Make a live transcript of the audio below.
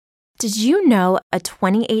Did you know a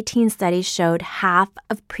 2018 study showed half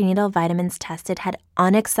of prenatal vitamins tested had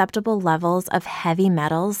unacceptable levels of heavy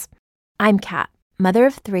metals? I'm Kat, mother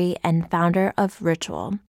of 3 and founder of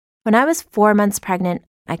Ritual. When I was 4 months pregnant,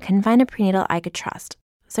 I couldn't find a prenatal I could trust,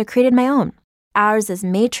 so I created my own. Ours is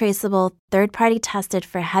made traceable, third-party tested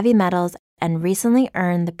for heavy metals, and recently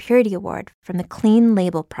earned the Purity Award from the Clean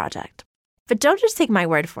Label Project. But don't just take my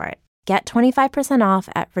word for it. Get 25% off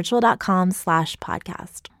at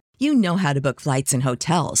ritual.com/podcast. You know how to book flights and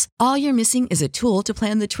hotels. All you're missing is a tool to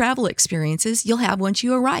plan the travel experiences you'll have once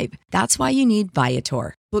you arrive. That's why you need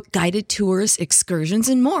Viator. Book guided tours, excursions,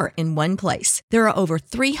 and more in one place. There are over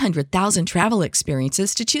 300,000 travel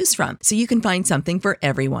experiences to choose from, so you can find something for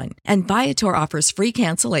everyone. And Viator offers free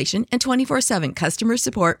cancellation and 24/7 customer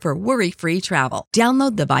support for worry-free travel.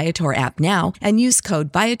 Download the Viator app now and use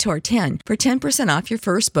code Viator10 for 10% off your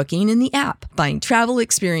first booking in the app. Find travel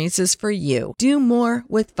experiences for you. Do more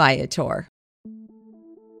with Viator.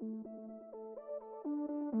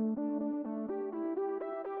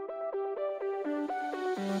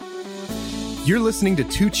 You're listening to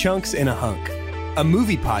Two Chunks and a Hunk, a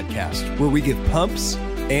movie podcast where we give pumps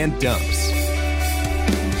and dumps.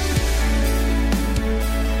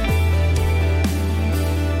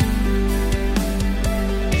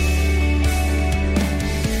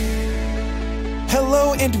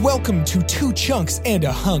 Hello and welcome to Two Chunks and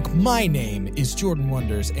a Hunk. My name is Jordan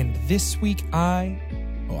Wonders, and this week I'm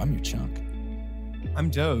your chunk. I'm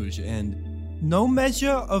Doge, and no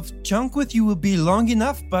measure of chunk with you will be long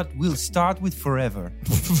enough, but we'll start with forever.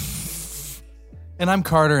 And I'm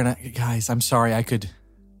Carter, and guys, I'm sorry, I could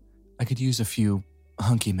use a few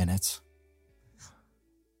hunky minutes.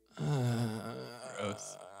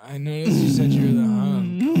 Gross. I noticed you said you're the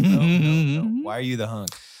hunk. No. Why are you the hunk?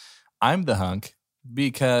 I'm the hunk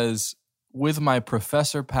because with my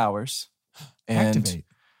professor powers and Activate.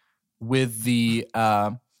 with the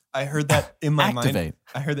I heard that in my Activate. mind.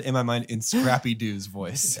 I heard that in my mind in Scrappy Doo's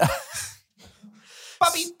voice.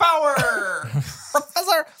 Puppy power!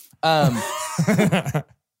 professor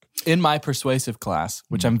in my persuasive class,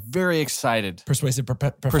 which I'm very excited. Persuasive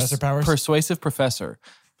Professor Powers? Persuasive professor.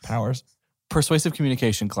 Powers. Persuasive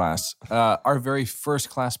communication class. Our very first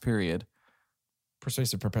class period.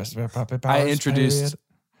 Persuasive Professor Powers. I introduced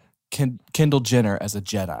Kendall Jenner as a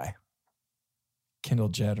Jedi. Kendall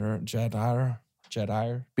Jedi.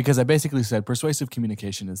 Because I basically said persuasive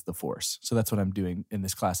communication is the Force. So that's what I'm doing in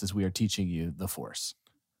this class is we are teaching you the Force.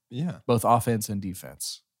 Yeah. Both offense and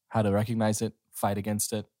defense. How to recognize it, fight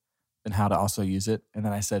against it, and how to also use it. And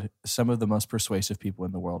then I said some of the most persuasive people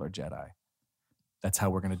in the world are Jedi. That's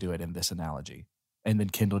how we're going to do it in this analogy. And then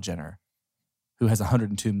Kendall Jenner, who has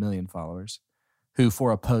 102 million followers, who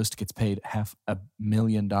for a post gets paid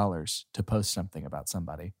 $500,000 to post something about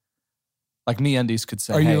somebody. Like MeUndies could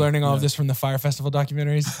say, Are you hey, learning all of this from the Fire Festival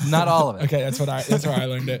documentaries? Not all of it. Okay, that's where I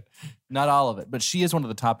learned it. Not all of it. But she is one of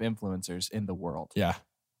the top influencers in the world. Yeah.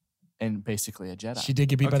 And basically a Jedi. She did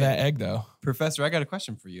get beat by Okay. that egg, though. Professor, I got a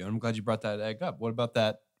question for you. I'm glad you brought that egg up. What about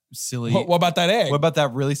that silly... What about that egg? What about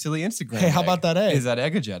that really silly Instagram Hey, how egg? about that egg? Is that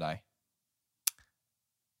egg a Jedi?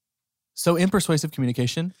 So in persuasive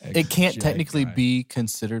communication, Egg it can't Jedi technically guy. be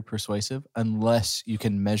considered persuasive unless you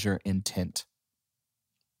can measure intent.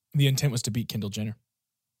 The intent was to beat Kendall Jenner.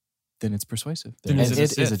 Then it's persuasive. Then And is it a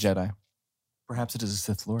it is a Sith? Jedi. Perhaps it is a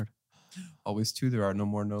Sith Lord. Always two, there are no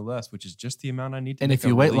more, no less, which is just the amount I need to And make if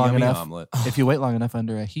you a wait really long yummy enough, omelet. if you wait long enough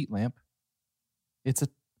under a heat lamp, it's a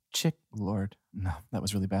chick lord. No, that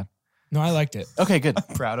was really bad. No, I liked it. Okay, good.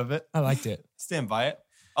 I'm proud of it. I liked it. Stand by it.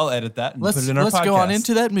 I'll edit that and Let's put it in our podcast. go on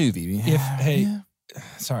into that movie.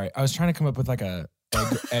 Sorry, I was trying to come up with like a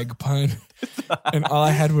egg pun, and all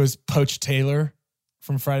I had was Poach Taylor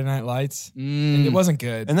from Friday Night Lights. And it wasn't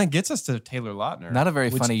good. And that gets us to Taylor Lautner. Not a very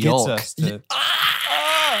which funny gets yolk. us to...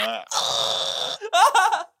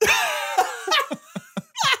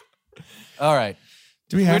 All right.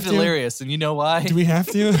 Do we We're have to? delirious, and you know why? Do we have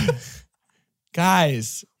to?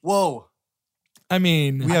 Guys, Whoa. I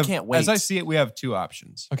mean, We have, can't wait. As I see it, we have two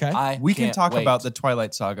options. okay. We can can't talk wait. about the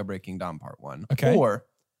Twilight Saga Breaking Dawn Part 1. Okay. Or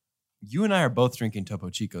you and I are both drinking Topo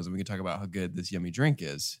Chicos, and we can talk about how good this yummy drink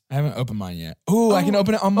is. I haven't opened mine yet. Ooh, I can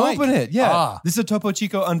open it on mic. Open it, yeah. Ah. This is a Topo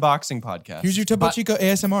Chico unboxing podcast. Here's your Topo Chico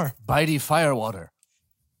ASMR. Bitey firewater.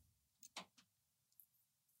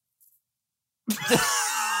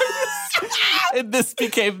 And this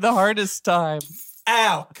became the hardest time.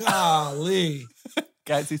 Ow, golly.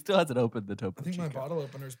 Guys, he still hasn't opened the Topo I think my Chico. bottle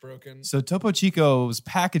opener's broken. So Topo Chico's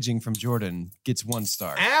packaging from Jordan gets 1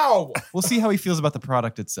 star. Ow! We'll see how he feels about the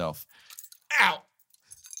product itself. Ow!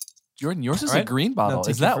 Jordan, yours is All a right. green Now bottle.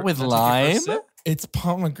 take Is your that fir- with now take your lime? first sip. It's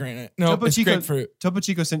pomegranate. No, Topo it's Chico- grapefruit. Topo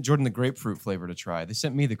Chico sent Jordan the grapefruit flavor to try. They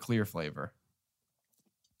sent me the clear flavor.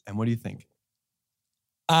 And what do you think?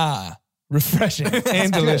 Refreshing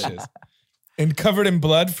and delicious. And covered in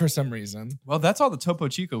blood for some reason. Well, that's all the Topo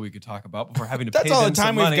Chico we could talk about before having to That's pay all them the time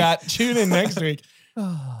some we've money. got. Tune in next week.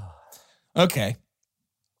 Okay.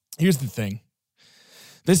 Here's the thing.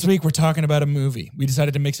 This week, we're talking about a movie. We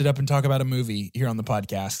decided to mix it up and talk about a movie here on the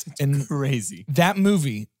podcast. And Crazy. that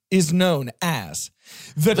movie is known as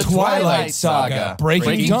The The Twilight Twilight Saga, Saga,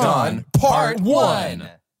 Breaking Dawn, Part 1 1.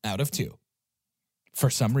 out of 2. For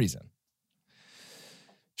some reason.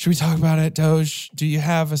 Should we talk about it, Doge? Do you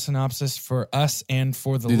have a synopsis for us and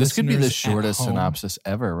for the Dude, this could be the listeners at shortest home? synopsis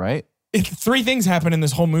ever, right? 3 things happen in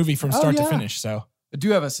this whole movie from start to yeah. finish, so... I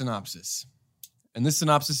do have a synopsis. And this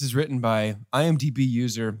synopsis is written by IMDb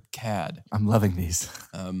user CAD. I'm loving these.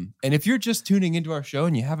 And if you're just tuning into our show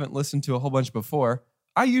and you haven't listened to a whole bunch before,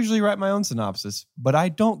 I usually write my own synopsis, but I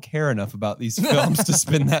don't care enough about these films to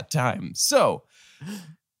spend that time. So,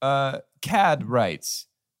 CAD writes,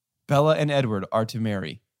 Bella and Edward are to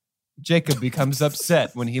marry. Jacob becomes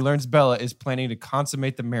upset when he learns Bella is planning to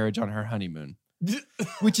consummate the marriage on her honeymoon,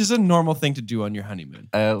 which is a normal thing to do on your honeymoon.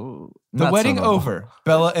 The wedding over,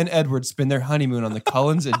 Bella and Edward spend their honeymoon on the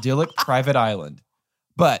Cullens' idyllic private island.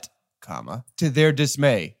 But, to their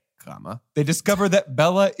dismay, they discover that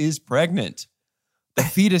Bella is pregnant. The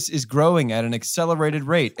fetus is growing at an accelerated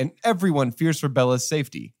rate, and everyone fears for Bella's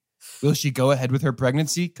safety. Will she go ahead with her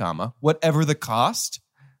pregnancy, whatever the cost?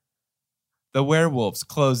 The werewolves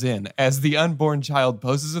close in as the unborn child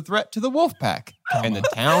poses a threat to the wolf pack and the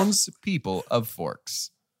town's people of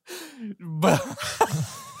Forks.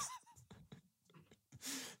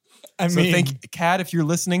 Kat, if you're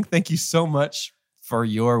listening, thank you so much for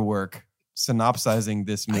your work synopsizing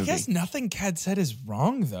this movie. I guess nothing Cad said is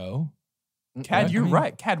wrong, though. Cad, you're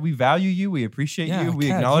right. Cad, we value you. We appreciate you. We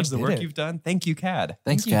Cad, acknowledge you the did work it. you've done. Thank you, Cad.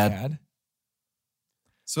 Thanks, Thank you, Cad.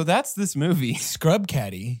 So that's this movie. Scrub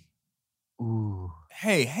Caddy. Ooh.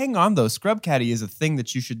 Hey, hang on though. Scrub Caddy is a thing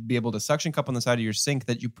that you should be able to suction cup on the side of your sink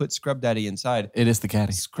that you put Scrub Daddy inside. It is the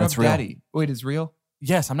caddy. Scrub That's real. Daddy. Wait, it's real?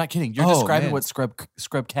 Yes, I'm not kidding. You're Oh, describing man. what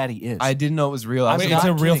Scrub Caddy is. I didn't know it was real. I was, Wait, about, it's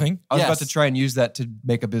a real kidding. thing? I was Yes. about to try and use that to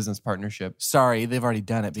make a business partnership. Sorry, they've already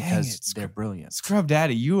done it Dang because it, they're brilliant. Scrub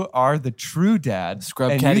Daddy, you are the true dad. Scrub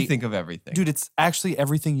and Caddy- you think of everything. Dude, it's actually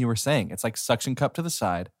everything you were saying. It's like suction cup to the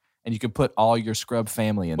side, and you can put all your Scrub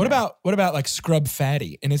family in What there. about like Scrub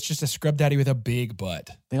Fatty? And it's just a Scrub Daddy with a big butt.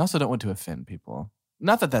 They also don't want to offend people.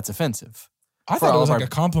 Not that that's offensive. I For thought it all was of like our- a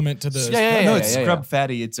compliment to the... Yeah, no, it's yeah. Scrub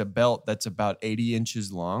Fatty. It's a belt that's about 80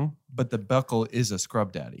 inches long, but the buckle is a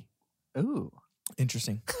Scrub Daddy. Ooh.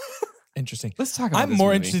 Interesting. Interesting. Let's talk about I'm this more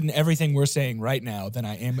movie. interested in everything we're saying right now than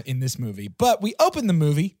I am in this movie. But we open the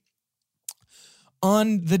movie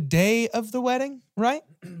on the day of the wedding, right?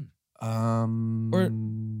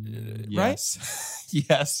 Yes.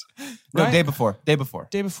 yes. No, Right? day before. Day before?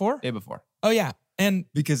 Day before. Oh, yeah. And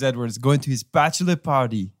Because Edward is going to his bachelor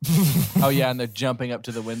party. Oh, yeah, and they're jumping up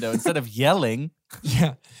to the window. Instead of yelling,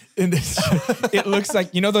 yeah, and it looks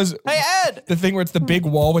like, you know those... hey, Ed! The thing where it's the big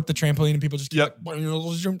wall with the trampoline and people just keep Yep. like,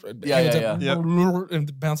 Yeah.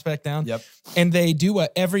 and bounce back down. Yep. And they do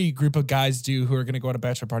what every group of guys do who are going to go on a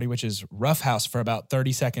bachelor party, which is roughhouse for about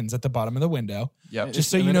 30 seconds at the bottom of the window. Yep.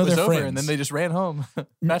 Just so And you then know it was they're over, friends. And then they just ran home.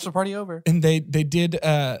 Bachelor party over. And they did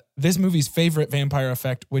this movie's favorite vampire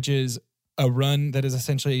effect, which is a run that is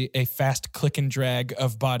essentially a fast click and drag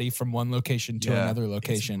of body from one location to another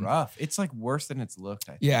location. It's rough. It's like worse than it's looked.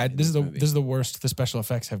 I think, Yeah, in this is movie. the worst the special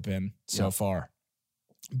effects have been so far.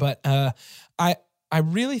 But I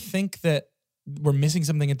really think that we're missing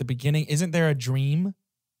something at the beginning. Isn't there a dream?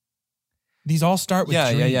 These all start with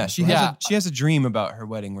dreams. yeah. She right? has a dream about her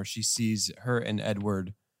wedding where she sees her and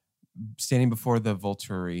Edward standing before the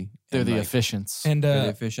Volturi. They're and, the like, officiants. and they're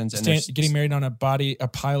the officiants and getting married on a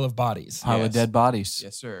pile of bodies. Pile of Yes. dead bodies.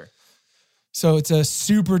 Yes, sir. So it's a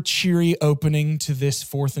super cheery opening to this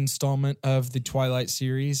 4th installment of the Twilight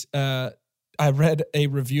series. I read a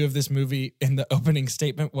review of this movie, and the opening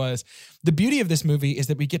statement was, the beauty of this movie is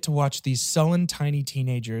that we get to watch these sullen, tiny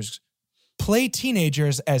teenagers play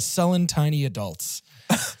teenagers as sullen, tiny adults.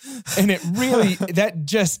 And it really, that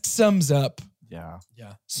just sums up Yeah.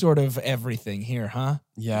 sort of everything here, huh?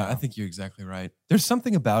 Yeah, I think you're exactly right. There's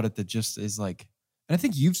something about it that just is like, and I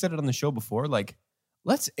think you've said it on the show before, like,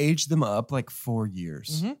 let's age them up like 4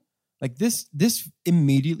 years. Mhm. Like this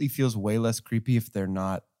immediately feels way less creepy if they're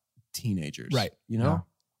not teenagers. Right. You know?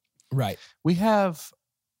 Right. We have,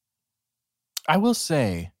 I will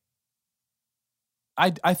say,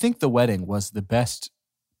 I think the wedding was the best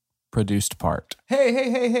produced part.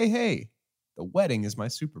 Hey. The wedding is my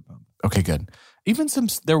super pump. Okay, good. Even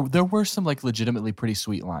there were some like legitimately pretty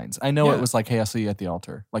sweet lines. I know Yeah. it was like, hey, I'll see you at the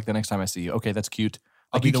altar. Like the next time I see you. Okay, that's cute.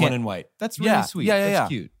 I'll Like be you the one can't- in white. That's really Yeah, sweet. yeah, That's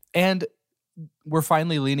cute. And we're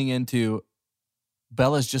finally leaning into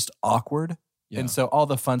Bella's just awkward. Yeah. And so all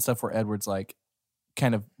the fun stuff where Edward's like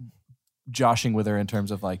kind of joshing with her in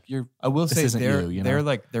terms of like, I will This say isn't their you, you their know?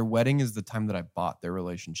 like their wedding is the time that I bought their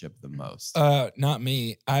relationship the most. Not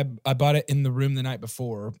me. I bought it in the room the night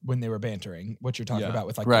before when they were bantering. What you're talking Yeah. about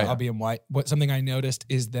with like Right. I'll be in white. Something I noticed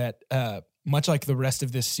is that much like the rest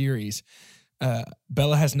of this series,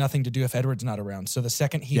 Bella has nothing to do if Edward's not around. So the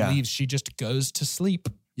second he Yeah. leaves, she just goes to sleep.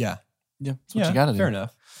 yeah. yeah, that's what you gotta do. Fair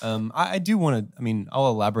enough. I do want to. I mean, I'll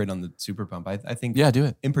elaborate on the super pump. I think, Yeah, do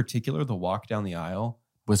it. in particular, the walk down the aisle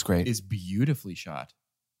Was great. is beautifully shot.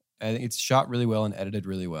 I think it's shot really well and edited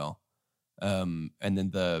really well. And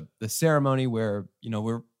then the ceremony where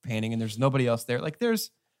we're panning and there's nobody else there. Like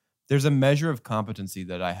there's a measure of competency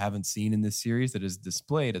that I haven't seen in this series that is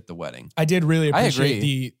displayed at the wedding. I did really I appreciate agree.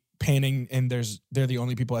 the panning, and they're the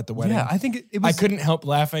only people at the wedding. Yeah, I think it I was. couldn't help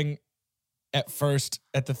laughing at first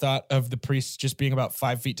at the thought of the priest just being about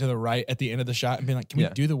 5 feet to the right at the end of the shot and being like, "Can Yeah.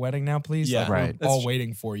 we do the wedding now, please?" Yeah. Like, Right. We're all That's-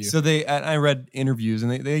 waiting for you So I read interviews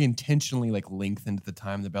and they intentionally like lengthened the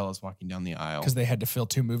time that Bella's walking down the aisle. because they had to fill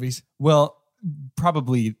 2 movies. Well,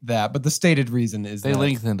 probably that, but the stated reason is They that,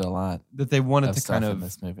 lengthened a lot that they wanted of to stuff kind in of.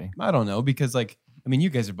 this movie. I don't know, because like you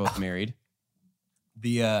guys are both married.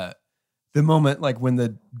 The moment like when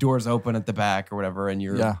the doors open at the back or whatever, and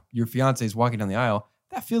your fiance is walking down the aisle,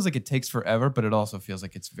 that feels like it takes forever, but it also feels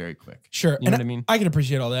like it's very quick. Sure, You know what I mean? I can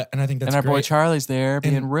appreciate all that, and I think that's And our boy great. Charlie's there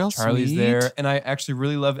being And real Charlie's sweet. there, and I actually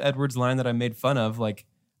really love Edward's line that I made fun of. Like,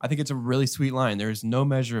 I think it's a really sweet line. There's no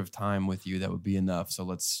measure of time with you that would be enough, so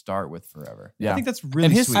let's start with forever. Yeah. I think that's really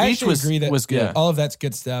And his sweet. I speech actually was, agree that was good. Yeah. all of that's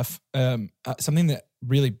good stuff. Something that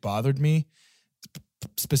really bothered me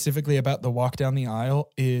specifically about the walk down the aisle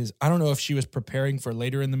is I don't know if she was preparing for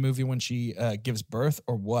later in the movie when she gives birth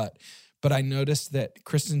or what, but I noticed that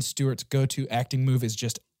Kristen Stewart's go-to acting move is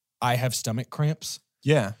just I have stomach cramps.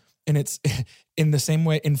 Yeah. And it's in the same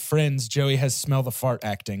way in Friends, Joey has smell the fart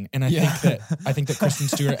acting, and I think that Kristen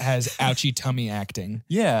Stewart has ouchy tummy acting.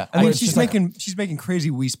 Yeah. I Where mean, it's she's just like- making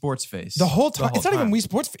crazy Wii Sports face. The whole time. It's not even Wii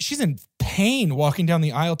Sports. She's in pain walking down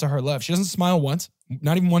the aisle to her love. She doesn't smile once,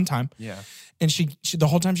 not even one time. Yeah. And she the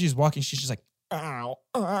whole time she's walking, she's just like, ow,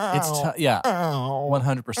 ow, It's yeah, ow,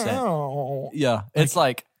 100%. ow. Yeah, it's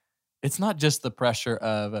like it's not just the pressure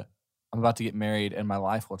of I'm about to get married and my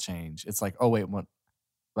life will change. It's like, oh wait, what?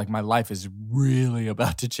 Like my life is really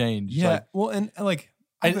about to change. Yeah. Like, Well, and like,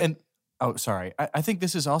 and oh, sorry. I think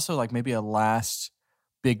this is also like maybe a last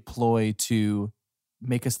big ploy to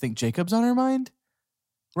make us think Jacob's on her mind.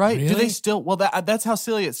 Right? Do Really? they still? Well, that's how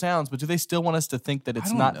silly it sounds. But do they still want us to think that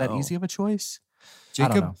it's don't not that know. easy of a choice? I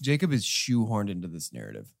don't know. Jacob is shoehorned into this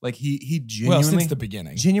narrative. Like he Well, genuinely, since the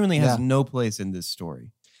beginning. genuinely has Yeah. no place in this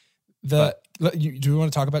story. Do we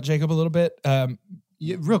want to talk about Jacob a little bit?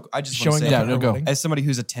 Yeah, I just Showing want to up say, at her go. wedding. as somebody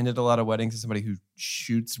who's attended a lot of weddings, as somebody who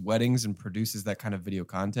shoots weddings and produces that kind of video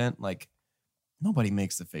content, like nobody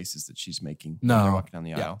makes the faces that she's making when No. they're walking down the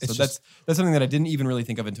Yeah, aisle. it's So just- that's something that I didn't even really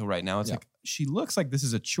think of until right now. It's Yeah. like she looks like this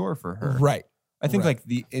is a chore for her. Right. I think Right.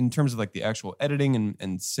 like in terms of like the actual editing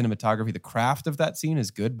and cinematography, the craft of that scene is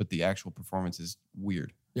good, but the actual performance is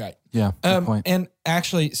weird. Right. Yeah. Good point. And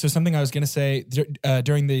actually, so something I was going to say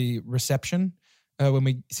during the reception, when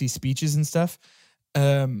we see speeches and stuff,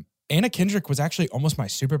 Anna Kendrick was actually almost my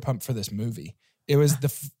super pump for this movie. It was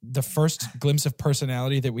the first glimpse of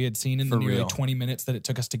personality that we had seen in the For nearly real. 20 minutes that it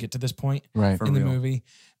took us to get to this point Right. For in the real. movie.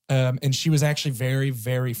 And she was actually very,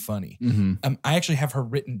 very funny. Mm-hmm. I actually have her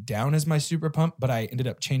written down as my super pump, but I ended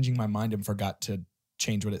up changing my mind and forgot to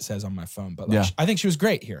change what it says on my phone. But like, Yeah. I think she was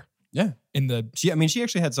great here. Yeah. In the She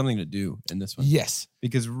actually had something to do in this one. yes.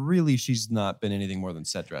 Because really she's not been anything more than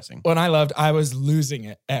set dressing. When I was losing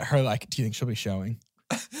it at her, like, do you think she'll be showing?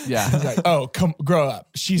 I was Yeah. like, oh, come grow up.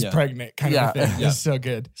 She's Yeah. pregnant kind Yeah. of a thing. Yeah. It's so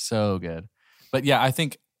good. So good. But yeah, I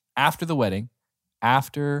think after the wedding,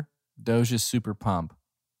 after Doja's super pump,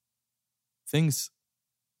 things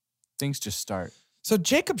just start. So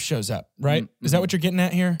Jacob shows up, right? Mm-hmm. Is that what you're getting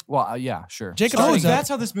at here? Well, yeah, sure. Jacob Oh, shows up. that's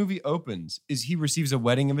how this movie opens. Is he receives a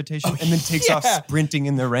wedding invitation Oh, and then takes off yeah. sprinting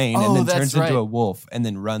in the rain Oh, and then that's turns right. into a wolf and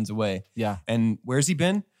then runs away. Yeah. And where's he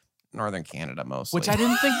been? Northern Canada mostly. Which I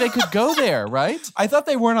didn't think they could go there, right? I thought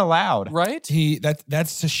they weren't allowed. Right?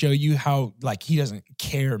 That's to show you how like he doesn't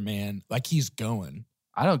care, man. Like he's going.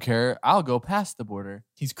 I don't care. I'll go past the border.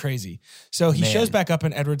 He's crazy. So he Man. shows back up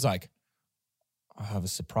and Edward's like, I have a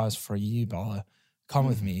surprise for you, Bella. Come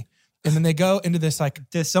with me. And then they go into this like,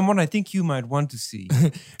 There's someone I think you might want to see.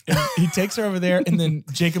 and he takes her over there, and then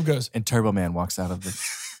Jacob goes, And Turbo Man walks out of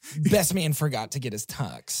the. best man forgot to get his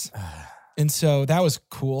tux. And so that was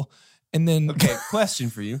cool. And then Okay, question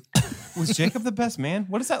for you. Was Jacob the best man?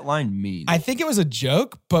 What does that line mean? I think it was a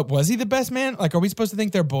joke, but was he the best man? Like, are we supposed to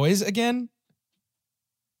think they're boys again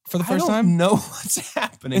for the first I don't time? know what's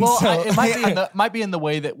happening. Well, so- it might be in the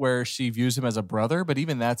way that where she views him as a brother, but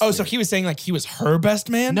even that's. Oh, so weird. he was saying like he was her best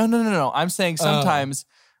man? No. I'm saying sometimes,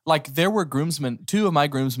 like there were groomsmen. 2 of my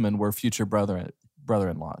groomsmen were future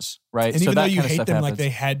brother-in-laws, right? And even though you kind of hate stuff them, like happens. they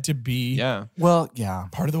had to be yeah. Well, yeah.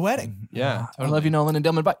 part of the wedding. Yeah. I love you, Nolan and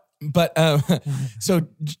Dillman. Bye. But so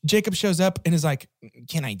Jacob shows up and is like,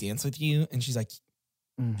 "Can I dance with you?" And she's like,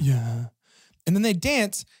 "Yeah." And then they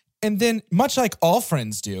dance, and then much like all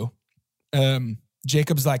friends do,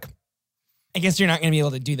 Jacob's like, "I guess you're not going to be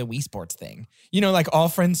able to do the Wii Sports thing." You know, like all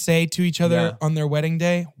friends say to each other Yeah. on their wedding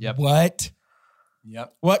day. Yep. What?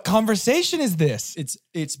 Yep. What conversation is this?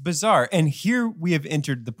 It's bizarre. And here we have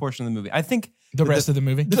entered the portion of the movie. I think The rest of the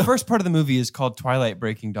movie. the first part of the movie is called Twilight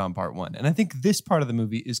Breaking Dawn Part 1. And I think this part of the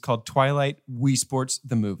movie is called Twilight Wii Sports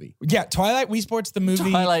the movie. Yeah, Twilight Wii Sports the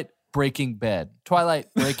movie. Twilight breaking bed.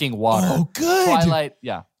 Twilight breaking water. Oh, good. Twilight.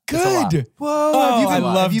 Yeah. It's a lot. Good. Whoa. Oh, have you I been-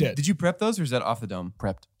 loved have you- it. Did you prep those or is that off the dome?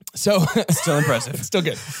 Prepped. So Still impressive. still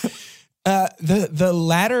good. The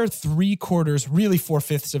latter 3/4, really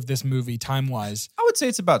 4/5 of this movie, time wise. I would say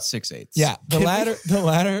it's about 6/8. Yeah, the latter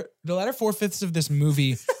 4/5 of this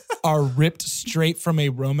movie are ripped straight from a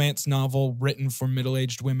romance novel written for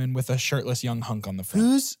middle-aged women with a shirtless young hunk on the front.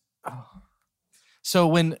 Who's so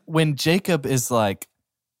when Jacob is like,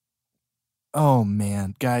 oh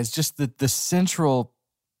man, guys, just the central.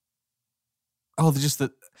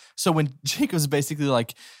 So when Jacob's basically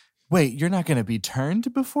like, wait, you're not gonna be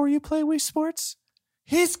turned before you play Wii Sports?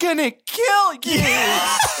 He's gonna kill you.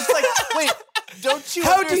 It's like, wait, don't you?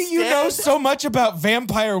 How do you know understand? so much about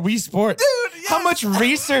Vampire Wii Sports? Dude, How much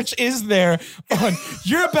research is there on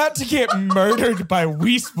you're about to get murdered by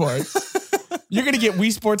Wii Sports? You're gonna get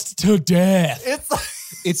Wii Sports to death. It's like,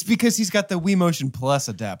 It's because he's got the Wii Motion Plus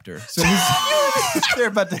adapter. So they're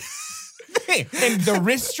about to. And the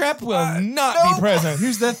wrist strap will not be present.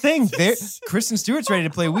 Here's the thing. Kristen Stewart's ready to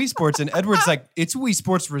play Wii Sports, and Edward's like, it's Wii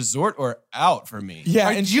Sports Resort or out for me. Yeah,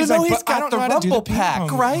 Right, and you she's know like, he's "But I got don't the know how to do rumble ping pack,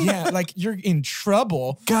 pong." right? Yeah, like you're in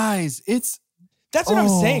trouble. guys, it's That's what I'm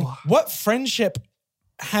saying. Oh. What friendship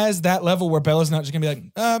has that level where Bella's not just gonna be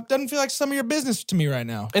like, doesn't feel like some of your business to me right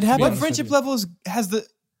now. it To be happened. What honest with friendship you. level has the.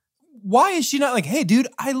 Why is she not like, hey, dude,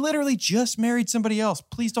 I literally just married somebody else.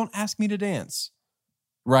 Please don't ask me to dance.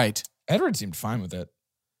 Right. Edward seemed fine with it.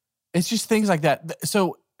 It's just things like that.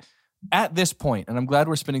 So at this point, and I'm glad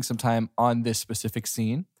we're spending some time on this specific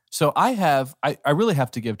scene. So I really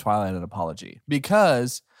have to give Twilight an apology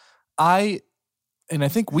because I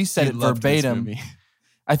think we said You it loved this verbatim. movie.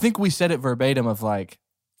 I think we said it verbatim of like,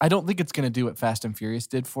 I don't think it's going to do what Fast and Furious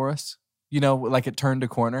did for us. You know, like it turned a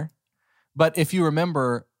corner. But if you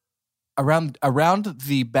remember around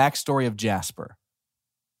the backstory of Jasper,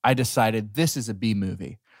 I decided this is a B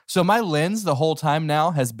movie. So my lens the whole time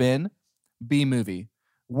now has been B movie.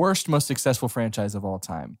 Worst, most successful franchise of all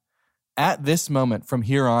time. At this moment, from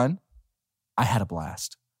here on, I had a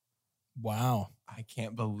blast. Wow. I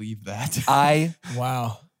can't believe that. I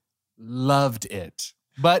Wow. loved it.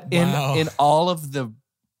 But Wow. in all of the...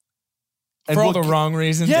 and For all we'll the get- wrong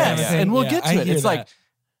reasons. Yes, everything. and we'll Yeah, get I to it. hear It's like, that.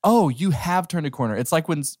 oh, you have turned a corner. It's like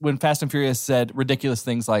when Fast and Furious said ridiculous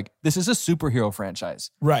things like, this is a superhero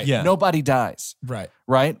franchise. Right. Yeah. Nobody dies, Right.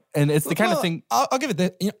 right? And it's the kind of Well, thing... I'll give it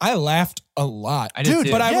that. You know, I laughed a lot. I did Dude,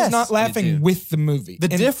 too. but I was Yes, not I did laughing too. with the movie. The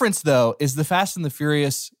And- difference, though, is the Fast and the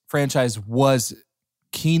Furious franchise was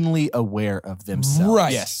keenly aware of themselves.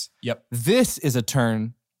 Right. Yes. Yep. This is a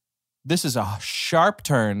turn. This is a sharp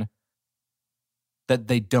turn that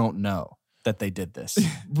they don't know that they did this.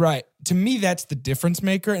 Right. To me, that's the difference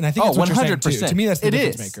maker. And I think Oh, that's what you're saying too. 100%. To me, that's the It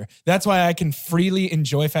difference is. maker. That's why I can freely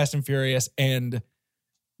enjoy Fast and Furious. And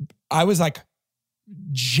I was like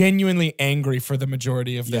genuinely angry for the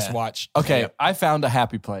majority of this Yeah. watch. Okay, I found a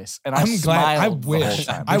happy place, and I'm glad. I smiled the whole wish.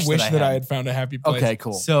 time. I wish that that I I had. had found a happy place. Okay,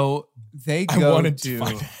 cool. So they I go wanted to, to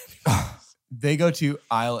find they go to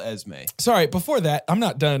Isle Esme. Sorry, before that, I'm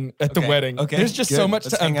not done at the Okay, wedding. okay, There's just good. so much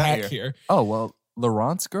Let's to hang out unpack here. here. Oh well,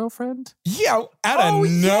 Laurent's girlfriend. Yeah, out of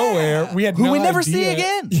nowhere. We had Who no we never see idea-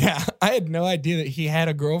 again. Yeah, I had no idea that he had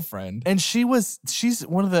a girlfriend. And she's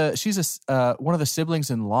one of the siblings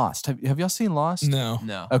in Lost. Have y'all seen Lost? No.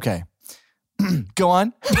 No. Okay. Go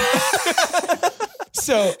on.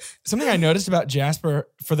 So something I noticed about Jasper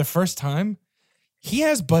for the first time, he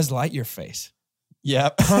has Buzz Lightyear face.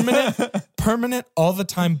 Yep. permanent, all the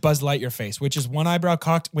time Buzz Lightyear face, which is one eyebrow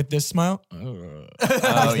cocked with this smile. Oh,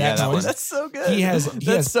 That yeah, that noise. one. That's so good. He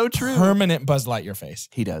has so true. permanent Buzz Lightyear face.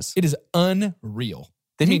 He does. It is unreal.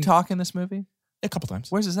 Did I mean, he talk in this movie? a couple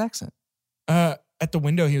times? Where's his accent? At the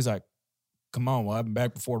window, he was like, "Come on, we'll have him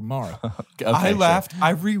back before tomorrow." I laughed.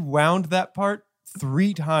 I rewound that part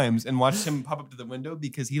 3 times and watched him pop up to the window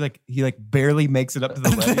because he barely makes it up to the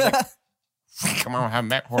ledge. He's like, come on, have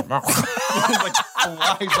back for tomorrow. He like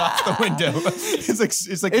flies off the window. It's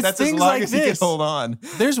like It's that's as things long like as he can this. hold on.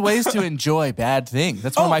 There's ways to enjoy bad things.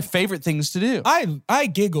 That's one of my favorite things to do. I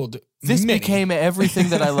giggled. This many. became everything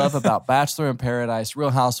that I love about Bachelor in Paradise, Real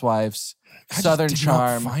Housewives, I just Southern did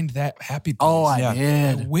Charm. Not find that happy. Oh, place. I I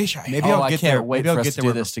did. wish I. Maybe had. I'll I get can't there. wait Maybe I'll for us get to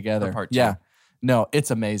there do this together. for part 2. Yeah. No, it's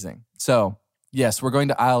amazing. So, yes, we're going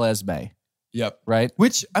to Isle Esme, Yep. right?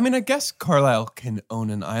 Which, I mean, I guess Carlisle can own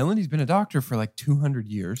an island. He's been a doctor for like 200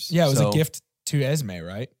 years. Yeah, it was So, a gift to Esme,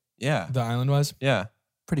 right? Yeah. The island was. Yeah.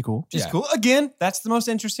 Pretty cool. Just Yeah. cool. Again, that's the most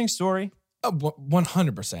interesting story.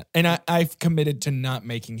 100%. And I've committed to not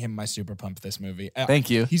making him my super pump this movie. Thank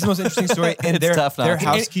you. He's the most interesting story. And It's their, tough not their to.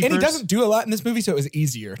 housekeepers. And he doesn't do a lot in this movie, so it was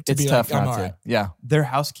easier to It's be tough like, I'm not all to. right. Yeah. They're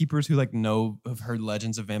housekeepers who like have heard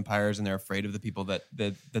legends of vampires and they're afraid of the people that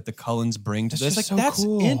the Cullens bring to That's this. just Like so that's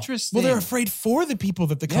cool. interesting. Well, they're afraid for the people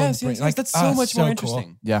that the Cullens Yes, bring. yes, yes. Like, That's so much more cool.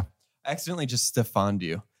 interesting. Yeah. I accidentally just Stefaned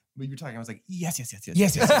you. When you were talking, I was like, yes. Yes,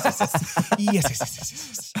 yes,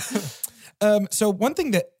 yes, yes. So one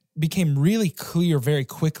thing that became really clear very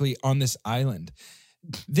quickly on this island,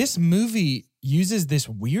 this movie uses this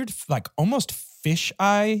weird, like almost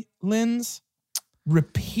fisheye lens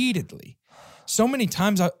repeatedly. So many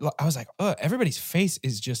times I was like, oh, everybody's face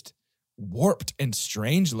is just warped and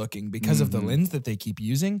strange looking because of the lens that they keep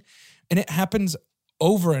using. And it happens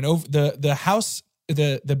over and over. The house,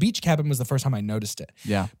 the beach cabin was the first time I noticed it.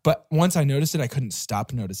 Yeah. But once I noticed it, I couldn't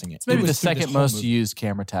stop noticing it. It's maybe It the was through this second whole most movie. used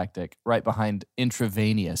camera tactic, right behind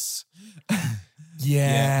intravenous.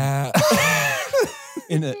 Yeah.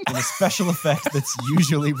 in a special effect that's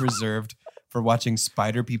usually reserved for watching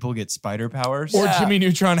spider people get spider powers. Or Jimmy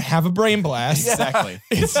Neutron have a brain blast. Exactly.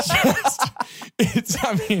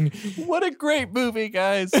 I mean, What a great movie,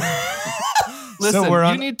 guys. Listen, we're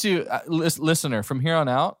on- you need to, listener, from here on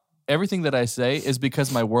out, everything that I say is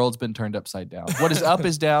because my world's been turned upside down. What is up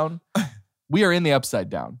is down. We are in the upside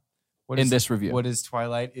down in this review. What is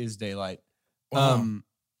twilight is daylight. Wow.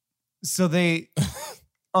 So they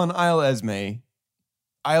on Isle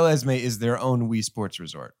Esme is their own Wii Sports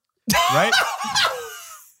resort, right?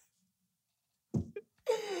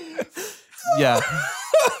 Yeah,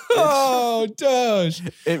 oh, Doge.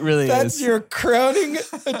 it really That's is. your crowning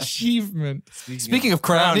achievement. Speaking of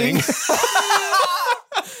crowning.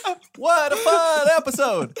 What a fun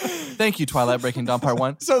episode. Thank you, Twilight Breaking Dawn Part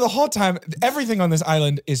 1. So the whole time, everything on this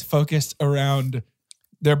island is focused around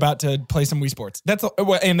they're about to play some Wii Sports.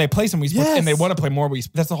 And they play some Wii Sports and they want to play more Wii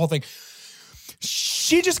Sports. That's the whole thing.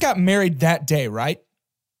 She just got married that day, right?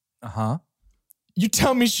 Uh-huh. You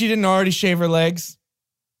tell me she didn't already shave her legs?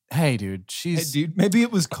 Hey, dude, Hey, she's... dude, maybe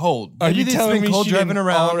it was cold. Are Maybe you it's telling been me cold she driving didn't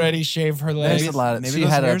around already shave her legs? There's a lot of... maybe She those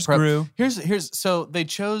had a hairs prep. grew. Here's... So they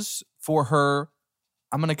chose for her...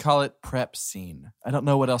 I'm going to call it prep scene. I don't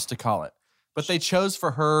know what else to call it. But they chose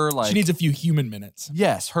for her, like... She needs a few human minutes.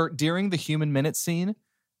 Yes, her during the human minute scene,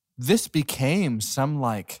 this became some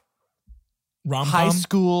like Rom-com. high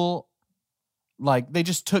school, like they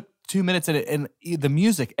just took 2 minutes and the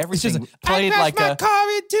music, It's everything just played I like my a car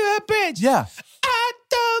into a bridge. yeah. I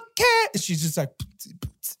don't care. She's just like.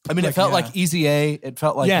 I mean, it felt like Easy A. It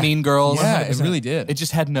felt like Yeah. Mean Girls. Yeah, it 100%. really did. It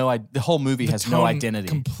just had no. The whole movie the has no tone identity.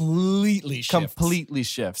 Completely shifts. Completely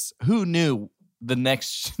shifts. Who knew the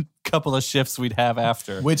next couple of shifts we'd have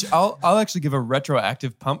after? Which I'll actually give a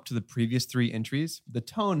retroactive pump to the previous 3 entries. The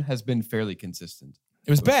tone has been fairly consistent. It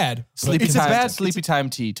was bad. Sleepy it's a time. bad- Sleepy time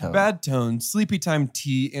tea tone. Bad tone, sleepy time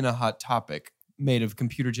tea in a hot topic made of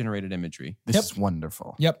computer generated imagery. This Yep. is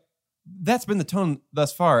wonderful. Yep. That's been the tone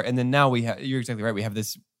thus far. And then now you're exactly right. We have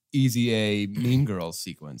this Easy A Mean Girls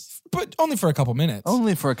sequence. But only for a couple minutes.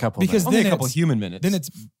 Only for a couple. Because minutes. Only then a couple it's- human minutes. Then it's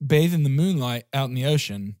bathe in the moonlight out in the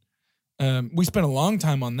ocean. We spent a long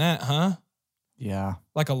time on that, huh? yeah,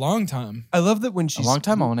 Like a long time. I love that when a she's long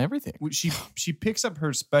time on everything. when she picks up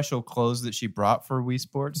her special clothes that she brought for Wii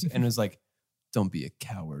Sports and is like, "Don't be a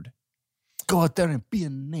coward." Go out there and be a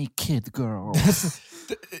naked girl.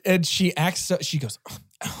 And she acts so, she goes, oh,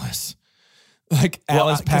 Alice. Like Well,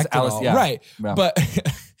 Alice 'cause packed it Alice, all. yeah. Right. Yeah. But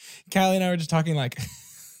Callie and I were just talking like,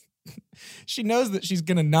 she knows that she's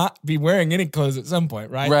going to not be wearing any clothes at some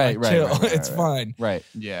point, right? Right, Like, right, chill. right, right, It's right. fine. Right.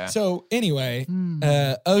 Yeah. So anyway, Hmm.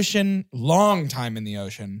 ocean, long time in the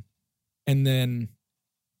ocean. and then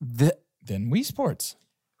Wii Sports.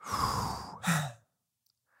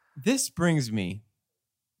 This brings me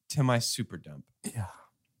to my super dump. Yeah.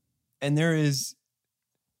 And there is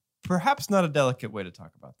perhaps not a delicate way to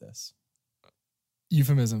talk about this.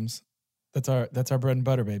 Euphemisms. That's our bread and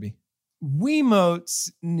butter, baby.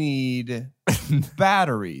 Wiimotes need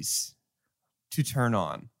batteries to turn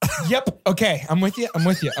on. Yep. Okay. I'm with you.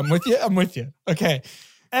 Okay.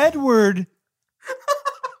 Edward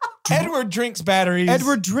drinks batteries.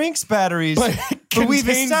 Edward drinks batteries, but we've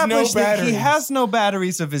established that he has no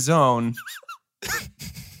batteries of his own.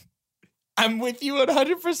 I'm with you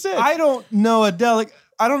 100%. I don't know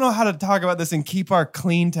I don't know how to talk about this and keep our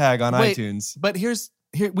clean tag on iTunes. But here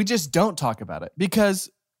we just don't talk about it because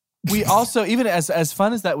we also, even as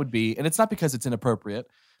fun as that would be, and it's not because it's inappropriate,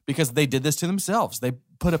 because they did this to themselves. They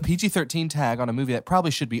put a PG-13 tag on a movie that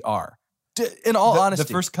probably should be R. In all honesty,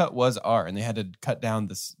 the first cut was R, and they had to cut down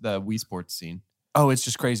the Wii Sports scene. Oh, it's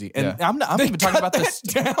just crazy. And Yeah. I'm even talking about this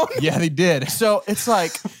down. Yeah, they did. So it's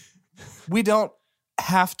like we don't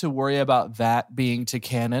have to worry about that being to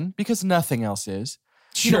canon because nothing else is.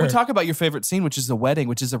 You know, Sure. we talk about your favorite scene, which is the wedding,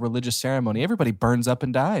 which is a religious ceremony. Everybody burns up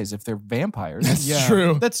and dies if they're vampires. That's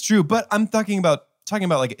true. That's true. But I'm talking about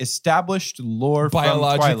like established lore from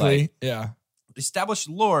Twilight. Biologically. Yeah. Established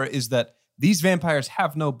lore is that these vampires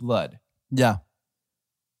have no blood. Yeah.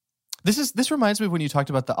 This reminds me of when you talked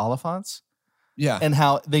about the Oliphants Yeah. and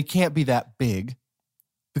how they can't be that big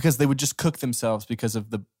because they would just cook themselves because of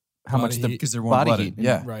how Body much the heat. Because they're body warm-blooded. heat.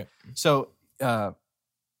 Yeah. Right. So,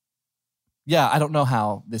 yeah, I don't know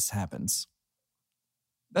how this happens.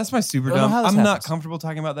 That's my super I don't know dumb. how this I'm not happens. comfortable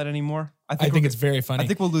talking about that anymore. I think it's very funny. I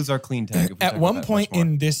think we'll lose our clean tag. If we At talk one about that point much more.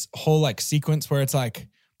 in this whole like sequence where it's like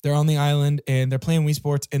they're on the island and they're playing Wii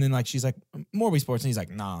Sports, and then like she's like, more Wii Sports, and he's like,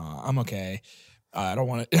 nah, I'm okay. I don't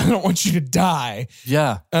want you to die.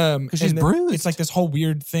 Yeah. 'Cause she's and then bruised. It's like this whole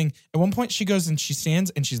weird thing. At one point she goes and she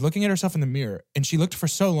stands and she's looking at herself in the mirror, and she looked for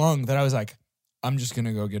so long that I was like, I'm just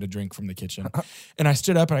gonna go get a drink from the kitchen. And I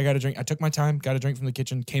stood up and I got a drink. I took my time, got a drink from the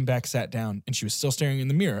kitchen, came back, sat down, and she was still staring in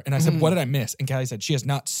the mirror. And I said, what did I miss? And Callie said, she has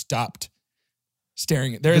not stopped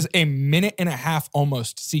staring. There is a minute and a half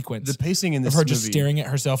almost sequence the pacing in of this her movie, just staring at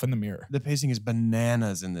herself in the mirror. the pacing is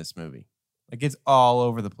bananas in this movie. Like it's all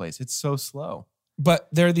over the place. It's so slow. But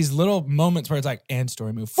there are these little moments where it's like, and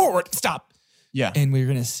story move forward, stop. Yeah. And we're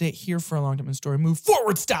gonna sit here for a long time, and story move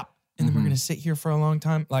forward, stop. And then we're gonna sit here for a long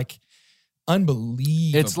time. Like,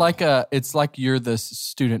 unbelievable. It's like you're the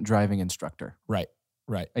student driving instructor right.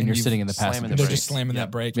 and you're you've sitting in the slamming passenger the They're seat. just slamming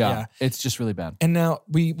that brake. Yeah. Yeah. It's just really bad. And now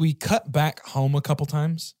we cut back home a couple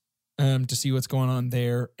times to see what's going on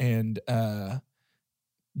there. And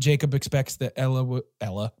Jacob expects that Bella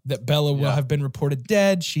will have been reported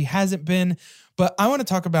dead. She hasn't been. But I want to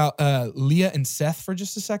talk about Leah and Seth for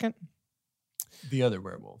just a second. The other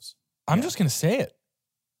werewolves. I'm just going to say it.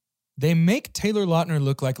 They make Taylor Lautner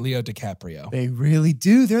look like Leo DiCaprio. They really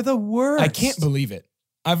do. They're the worst. I can't believe it.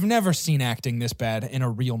 I've never seen acting this bad in a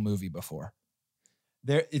real movie before.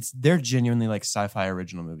 They're genuinely like sci-fi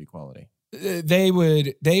original movie quality. They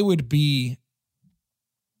would be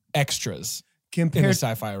extras in the Compared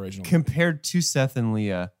sci-fi original. compared to Seth and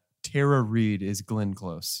Leah, Tara Reid is Glenn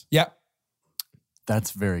Close. Yep.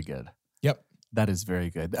 That's very good. Yep. That is very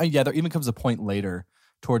good. Yeah, there even comes a point later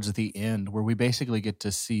towards the end where we basically get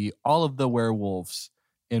to see all of the werewolves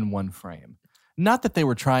in one frame. Not that they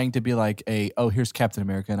were trying to be like here's Captain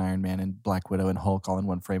America and Iron Man and Black Widow and Hulk all in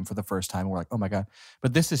one frame for the first time. We're like, oh my God.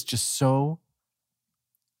 But this is just so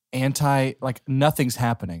like nothing's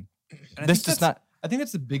happening. And This does not. I think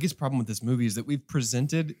that's the biggest problem with this movie is that we've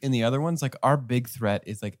presented in the other ones, like our big threat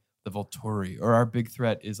is like the Volturi, or our big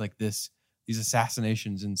threat is like these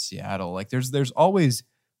assassinations in Seattle. Like there's always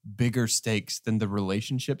bigger stakes than the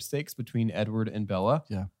relationship stakes between Edward and Bella.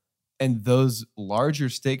 Yeah. And those larger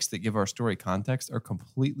stakes that give our story context are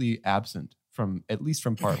completely absent from, at least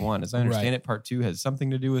from part one. As I understand Right. it, part two has something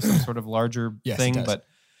to do with some sort of larger Yes, it thing. does. But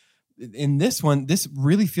in this one, this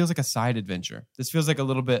really feels like a side adventure. This feels like a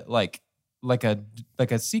little bit like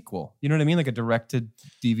a sequel. You know what I mean? Like a directed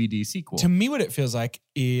DVD sequel. To me, what it feels like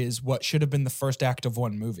is what should have been the first act of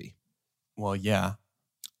one movie. Well, yeah.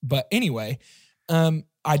 But anyway,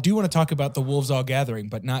 I do want to talk about the Wolves All Gathering,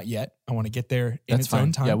 but not yet. I want to get there in That's its fine.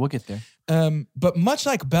 own time. Yeah, we'll get there. But much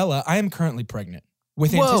like Bella, I am currently pregnant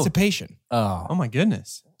with Whoa. anticipation Oh my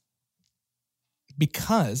goodness.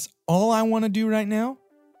 because all I want to do right now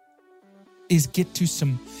is get to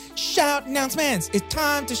some shout announcements. It's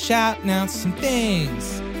time to shout announce some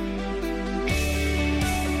things.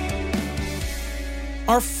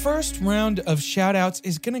 Our first round of shout outs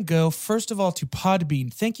is going to go, first of all, to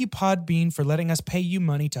Podbean. Thank you, Podbean, for letting us pay you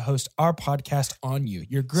money to host our podcast on you.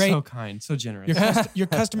 You're great. So kind, so generous. Your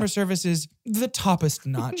customer service is the toppest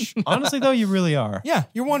notch. Honestly, though, you really are. Yeah,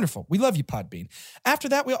 you're wonderful. We love you, Podbean. After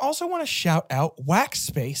that, we also want to shout out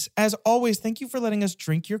Waxspace. As always, thank you for letting us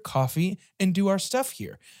drink your coffee and do our stuff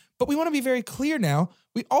here. But we want to be very clear now.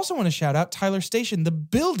 We also want to shout out Tyler Station, the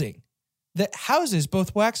building that houses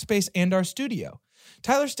both Waxspace and our studio.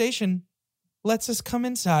 Tyler Station lets us come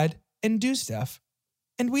inside and do stuff,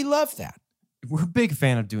 and we love that. We're a big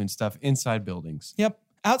fan of doing stuff inside buildings. Yep.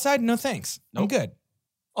 Outside, no thanks. I'm Nope. good.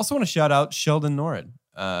 Also want to shout out Sheldon Norrid.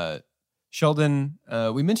 Sheldon,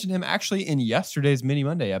 we mentioned him actually in yesterday's Mini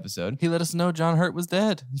Monday episode. He let us know John Hurt was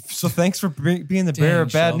dead. So thanks for being the Dang, bearer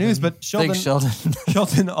of bad Sheldon. news. But Sheldon, Thanks, Sheldon.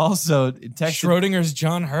 Sheldon also texted. Schrodinger's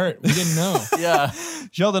John Hurt. We didn't know. Yeah.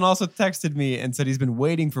 Sheldon also texted me and said he's been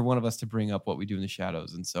waiting for one of us to bring up what we do in the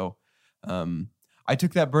shadows. And so I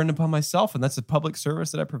took that burden upon myself, and that's a public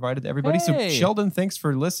service that I provided to everybody. Hey. So Sheldon, thanks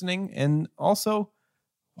for listening. And also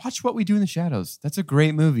watch What We Do in the Shadows. That's a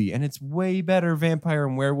great movie, and it's way better vampire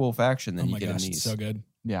and werewolf action than Oh you my get gosh, in it's these. so good.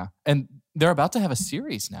 Yeah. And they're about to have a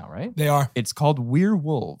series now, right? They are. It's called We're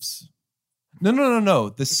Wolves. No.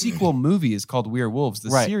 The sequel movie is called We're Wolves. The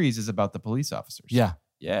Right. series is about the police officers. Yeah.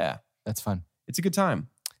 Yeah. That's fun. It's a good time.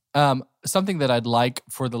 Something that I'd like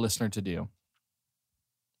for the listener to do.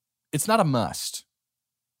 It's not a must.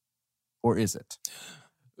 Or is it?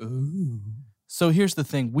 Ooh. So here's the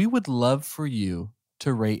thing. We would love for you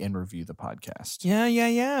to rate and review the podcast. Yeah.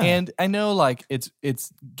 And I know like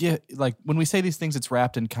like when we say these things, it's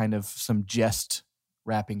wrapped in kind of some jest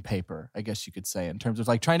wrapping paper, I guess you could say, in terms of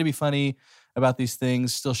like trying to be funny about these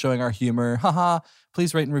things, still showing our humor. Haha,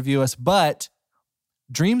 please rate and review us. But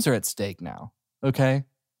dreams are at stake now. Okay.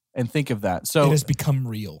 And think of that. So it has become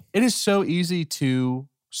real. it is so easy to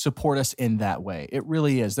support us in that way. It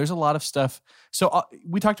really is. There's a lot of stuff. So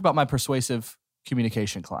we talked about my persuasive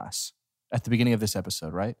communication class at the beginning of this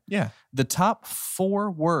episode, right? Yeah. The top 4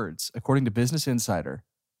 words, according to Business Insider,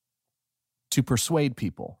 to persuade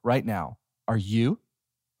people right now are you.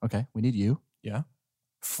 Okay, we need you. Yeah.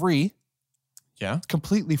 Free. Yeah. It's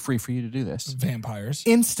completely free for you to do this. Vampires.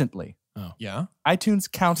 Instantly. Yeah. iTunes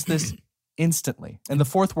counts this instantly. And the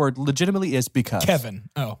 4th word legitimately is because. Kevin.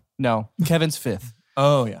 Oh. No, Kevin's 5th.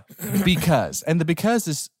 Oh, yeah. Because. And the because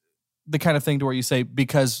is the kind of thing to where you say,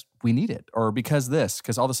 because we need it, or because this,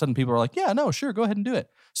 because all of a sudden people are like, yeah, no, sure, go ahead and do it.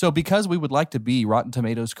 So because we would like to be Rotten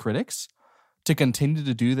Tomatoes critics to continue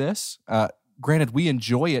to do this, granted, we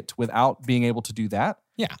enjoy it without being able to do that.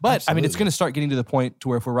 Yeah. But I mean, it's absolutely. going to start getting to the point to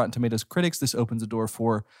where if we're Rotten Tomatoes critics, this opens the door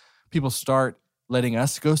for people start letting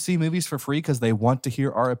us go see movies for free because they want to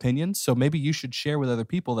hear our opinions. So maybe you should share with other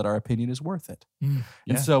people that our opinion is worth it. Mm, And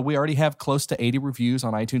yeah. so we already have close to 80 reviews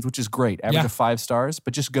on iTunes, which is great. Average Yeah. of 5 stars,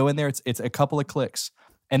 but just go in there. It's a couple of clicks.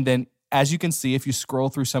 And then as you can see, if you scroll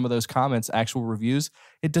through some of those comments, actual reviews,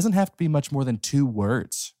 it doesn't have to be much more than 2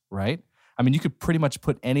 words, right? I mean, you could pretty much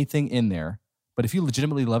put anything in there. But if you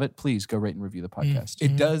legitimately love it, please go rate and review the podcast.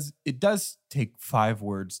 It does take 5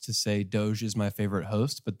 words to say Doge is my favorite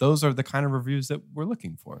host, but those are the kind of reviews that we're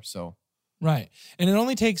looking for. So Right. And it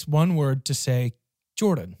only takes 1 word to say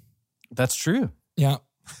Jordan. That's true. Yeah.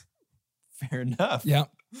 fair enough. Yeah.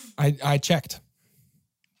 I checked.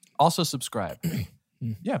 Also subscribe.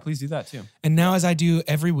 Yeah, please do that too. And now, as I do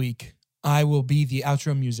every week, I will be the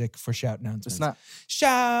outro music for shout announcements. It's not.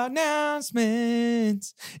 Shout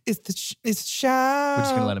announcements. It's shout. We're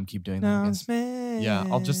just gonna let him keep doing that, I guess. announcements.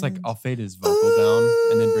 Yeah, I'll fade his vocal down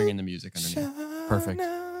and then bring in the music underneath. Shout Perfect.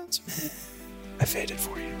 announcements. I faded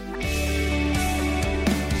for you.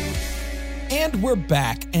 And we're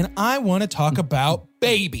back, and I want to talk about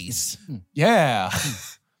babies. Yeah.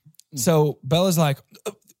 So Bella's like,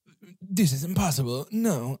 this is impossible.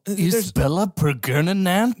 No, there's Bella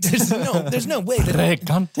Pergernanant? there's no way that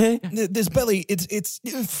Recante? this belly it's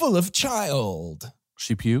full of child.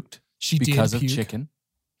 She puked She because did of puke. chicken.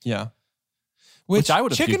 Yeah. Which I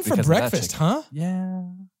would have chicken puked for because of that breakfast, chicken. huh? Yeah.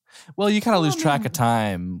 Well, you kind of lose track of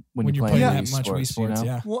time when you're playing that Wii much Wii Sports, Sports. you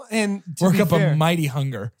know? Yeah, Well, and to work be up fair, a mighty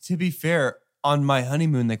hunger. to be fair, on my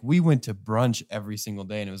honeymoon, like we went to brunch every single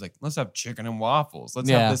day, and it was like, let's have chicken and waffles. Let's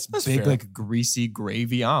Yeah, have this that's big, fair. like greasy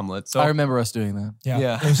gravy omelet. So I remember us doing that.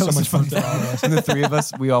 Yeah, it was so much fun for all of us. And the 3 of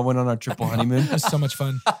us, we all went on our triple honeymoon. It was so much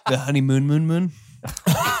fun. The honeymoon, moon.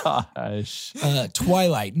 Gosh.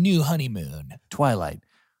 Twilight, new honeymoon. Twilight,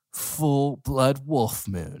 full blood wolf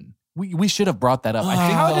moon. We should have brought that up. I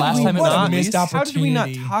think How the did last we time it what a was missed released, How did we not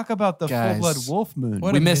opportunity. talk about the Guys, full-blood wolf moon?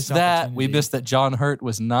 What we a missed missed that. We opportunity. missed that John Hurt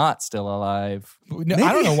was not still alive. No,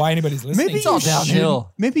 I don't know why anybody's listening. Maybe It's all you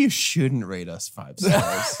downhill. Maybe you shouldn't rate us 5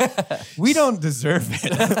 stars. We don't deserve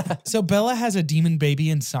it. So Bella has a demon baby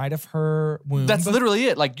inside of her womb. That's literally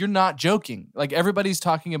it. Like, you're not joking. Like, everybody's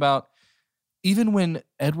talking about, even when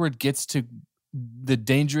Edward gets to the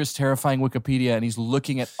dangerous, terrifying Wikipedia and he's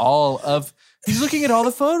looking at all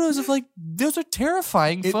the photos of, like, those are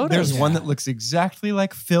terrifying photos. There's one that looks exactly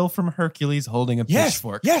like Phil from Hercules holding a Yes,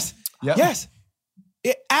 pitchfork. yes, Yep. yes.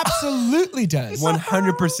 It absolutely does.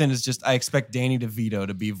 100% is just, I expect Danny DeVito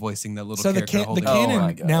to be voicing that little So the character holding Oh canon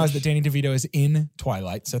my now is gosh. that Danny DeVito is in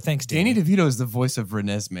Twilight. So thanks, Danny. Danny DeVito is the voice of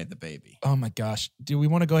Renesmee the baby. Oh my gosh. Do we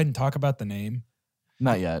want to go ahead and talk about the name?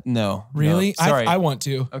 Not yet. No. Really? No, sorry. I want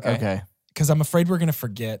to, okay. Okay. because I'm afraid we're going to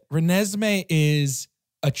forget. Renesmee is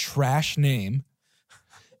a trash name.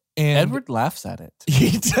 And Edward laughs at it. he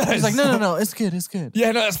does. He's like, no, it's good. It's good.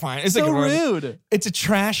 Yeah, no, that's fine. It's a So good one. rude. It's a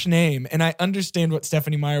trash name, and I understand what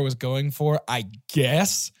Stephanie Meyer was going for, I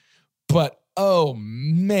guess. But oh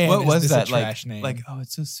man, What is was this that a trash name? Like, oh,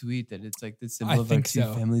 it's so sweet that it's like the I symbol of our think two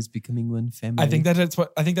so. families becoming one family. I think that's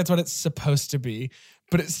what it's supposed to be.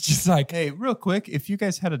 But it's just like, Hey, real quick, if you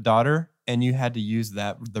guys had a daughter and you had to use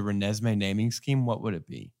the Renesmee naming scheme, what would it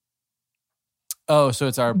be? Oh, so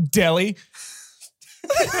it's our. Deli.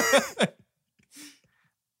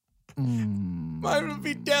 Mm. Mine would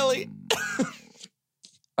be Deli.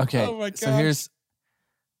 Okay. Oh my So gosh. here's.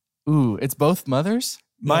 Ooh, it's both mothers.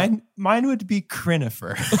 Mine would be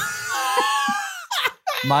Crinifer.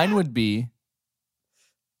 Mine would be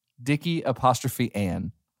Dickie apostrophe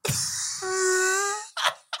Ann.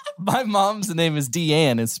 My mom's name is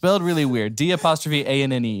Deanne. It's spelled really weird. D apostrophe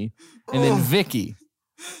A-N-N-E. And then Vicky.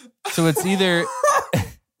 So it's either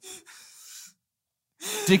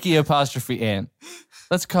Dickie apostrophe Ann.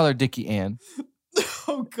 Let's call her Dickie Ann.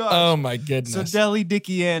 Oh God. Oh my goodness. So Deli,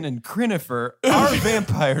 Dickie Ann, and Crinifer are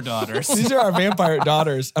vampire daughters. These are our vampire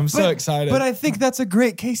daughters. I'm so excited. But I think that's a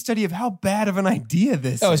great case study of how bad of an idea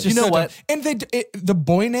this Oh, it's is. just You know so what? dumb. And the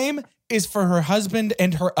boy name is for her husband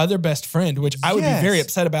and her other best friend, which I would be Yes. very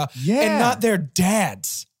upset about. Yeah. And not their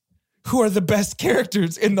dads, who are the best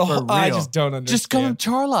characters in the whole. I real. just don't understand. Just call him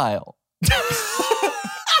Charlisle.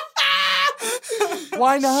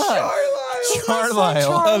 Why not?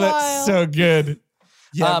 Carlisle. Oh, that's so good.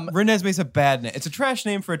 Yeah, Renesmee's a bad name. It's a trash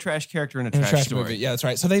name for a trash character in a In a trash, story. movie. Yeah, that's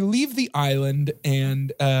right. So they leave the island,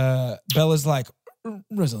 and Bella's like,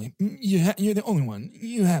 Rosalie, you're the only one.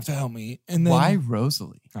 You have to help me. And then Why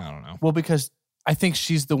Rosalie? I don't know. Well, because I think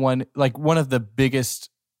she's the one, like, one of the biggest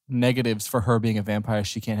negatives for her being a vampire,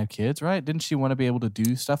 she can't have kids, right? Didn't she want to be able to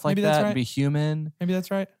do stuff like Maybe that's that right. and be human? Maybe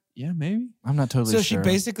that's right. Yeah, maybe. I'm not totally So sure. she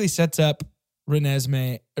basically sets up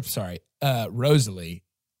Rosalie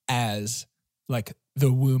as like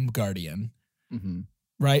the womb guardian, Mhm.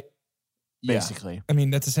 right? Basically. I mean,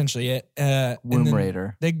 that's essentially it. And Womb then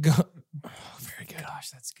Raider. They go. Oh, very good. Gosh,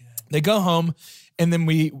 that's good. They go home, and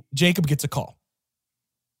then Jacob gets a call.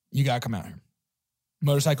 You gotta come out here.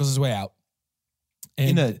 Motorcycles his way out,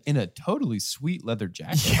 and In a totally sweet leather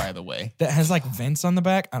jacket, Yeah. by the way. that has like vents on the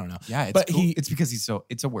back. I don't know. Yeah, it's But cool. he- it's because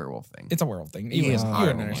it's a werewolf thing. It's a werewolf thing. He You is wouldn't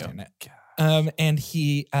horrible. understand that. And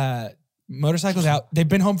he motorcycles out. They've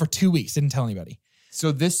been home for 2 weeks. Didn't tell anybody.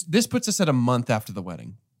 So this puts us at a month after the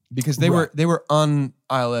wedding because they Right. were on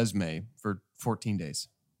Isle Esme for 14 days.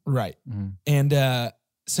 Right. Mhm. And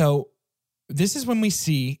so this is when we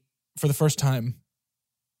see for the first time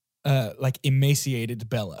like emaciated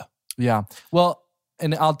Bella. Yeah. Well,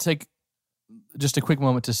 and I'll take just a quick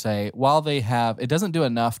moment to say, while it doesn't do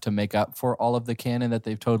enough to make up for all of the canon that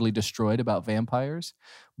they've totally destroyed about vampires,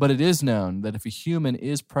 but it is known that if a human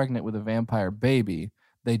is pregnant with a vampire baby,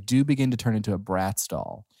 they do begin to turn into a Bratz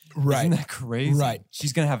doll. Right. Isn't that crazy? Right.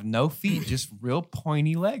 She's gonna have no feet, just real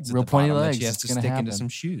pointy legs. At Real the pointy bottom that legs. She has It's to gonna stick into happen. some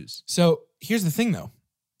shoes. So here's the thing though.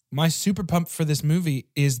 My super pump for this movie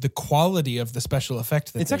is the quality of the special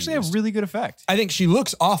effect that It's they actually used. a really good effect. I think she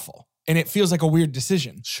looks awful and it feels like a weird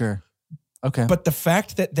decision. Sure. Okay. But the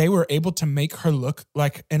fact that they were able to make her look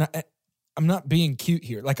like, and I'm not being cute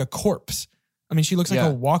here, like a corpse. I mean, she looks like Yeah,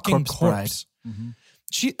 a walking corpse corpse. bride.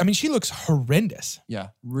 Mhm. She looks horrendous. Yeah,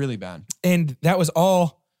 really bad. And that was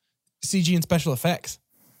all CG and special effects.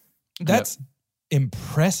 That's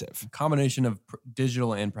impressive. Combination of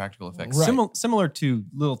digital and practical effects. Right. Similar to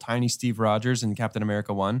little tiny Steve Rogers in Captain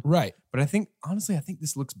America 1. Right. But honestly, I think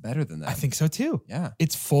this looks better than that. I think so too. Yeah.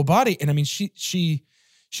 It's full body. And I mean, she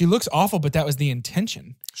she looks awful, but that was the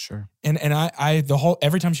intention. Sure. And I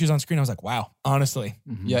every time she was on screen, I was like, wow, honestly,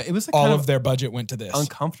 Yeah, it was like all kind of their budget went to this.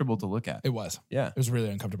 uncomfortable to look at. It was. Yeah. It was really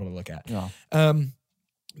uncomfortable to look at. Yeah.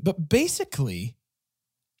 But basically,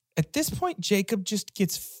 at this point, Jacob just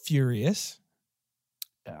gets furious.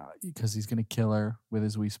 Because he's going to kill her with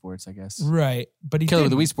his Wii Sports, I guess. Right. But he Kill her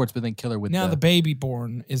with didn't. the Wii Sports, but then kill her with Now the baby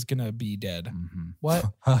born is going to be dead. Mhm. What?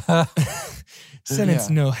 Sentence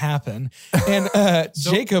Yeah. no happen. And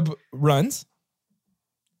Jacob runs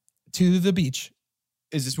to the beach.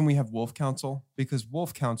 Is this when we have Wolf Council? Because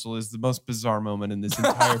Wolf Council is the most bizarre moment in this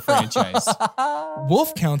entire franchise.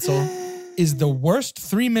 Wolf Council is the worst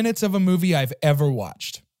 3 minutes of a movie I've ever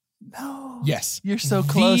watched. No. Yes. You're so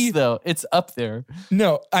close, The- though. It's up there.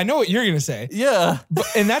 No, I know what you're going to say. Yeah.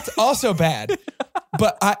 And that's also bad.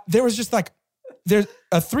 But there was just like, there's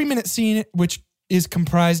a 3-minute scene which is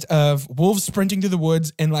comprised of wolves sprinting through the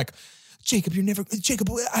woods and like, Jacob,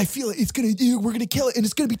 I feel it. We're gonna kill it, and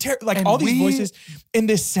it's gonna be terrible. Like And all these voices and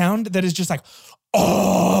this sound that is just like,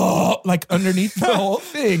 oh, like underneath the whole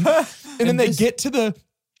thing. And then they get to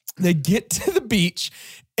the beach,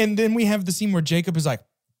 and then we have the scene where Jacob is like,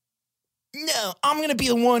 no, I'm gonna be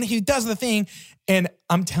the one who does the thing. And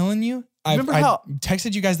I'm telling you, I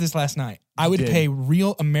texted you guys this last night. I would pay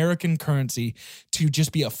real American currency to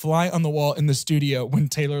just be a fly on the wall in the studio when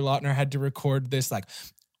Taylor Lautner had to record this like,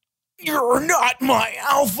 you're not my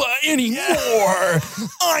alpha anymore.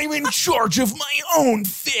 I'm in charge of my own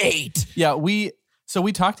fate. Yeah, we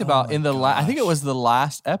talked about in the I think it was the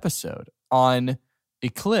last episode on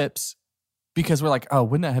Eclipse, because we're like, oh,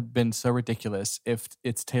 wouldn't that have been so ridiculous if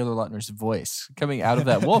it's Taylor Lautner's voice coming out of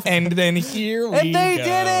that wolf? And then here we And they go.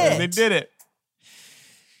 did it. They did it.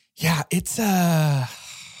 Yeah, it's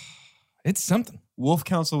something. Wolf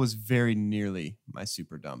Council was very nearly my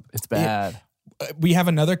super dump. It's bad. We have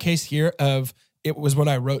another case here of it was what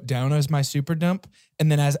I wrote down as my super dump,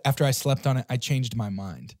 and then after I slept on it, I changed my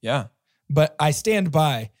mind. Yeah. But I stand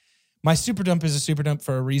by my super dump is a super dump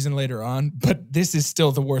for a reason later on, but this is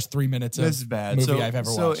still the worst 3 minutes of This is bad. movie I've ever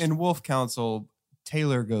watched. So in Wolf Council,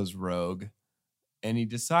 Taylor goes rogue, and he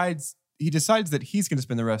decides that he's going to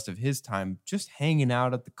spend the rest of his time just hanging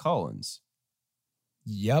out at the Cullens.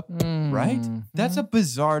 Yep. Right? That's a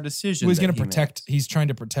bizarre decision. He's that going to he protect. makes. He's trying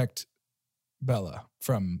to protect Bella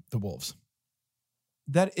from the wolves.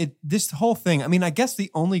 This whole thing. I mean, I guess the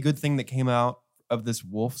only good thing that came out of this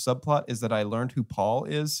wolf subplot is that I learned who Paul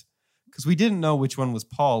is, because we didn't know which one was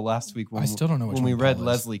Paul last week. I still don't know which when one we read Paul is.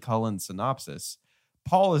 Leslie Cullen's synopsis.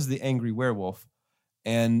 Paul is the angry werewolf,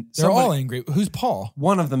 and They're all angry. Who's Paul?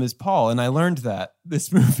 one of them is Paul, and I learned that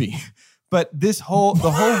this movie. But the whole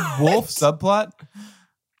wolf subplot,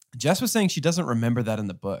 Jess was saying she doesn't remember that in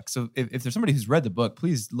the book. So if there's somebody who's read the book,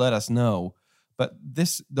 please let us know. But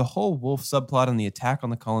the whole wolf subplot and the attack on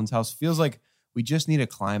the Cullens house feels like we just need a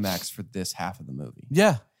climax for this half of the movie.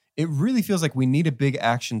 Yeah. It really feels like we need a big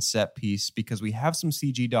action set piece because we have some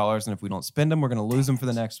CG dollars, and if we don't spend them, we're going to lose them for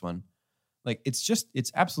the next one. Like,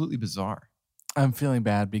 it's absolutely bizarre. I'm feeling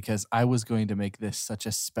bad because I was going to make this such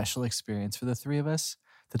a special experience for the three of us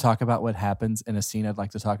to talk about what happens in a scene I'd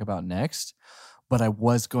like to talk about next. But I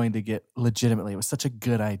was going to get, legitimately, it was such a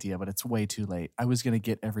good idea, but it's way too late. I was going to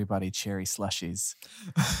get everybody cherry slushies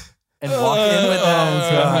and walk in with them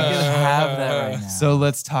so we could have that right now. So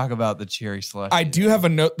let's talk about the cherry slush. I do have a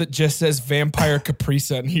note that just says Vampire Capri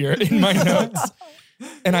Sun here in my notes.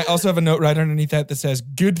 And I also have a note right underneath that says,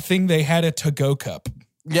 good thing they had a to-go cup.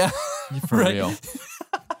 Yeah. For real.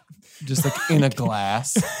 Just like in a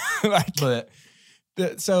glass. Like, But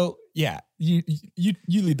so, yeah, you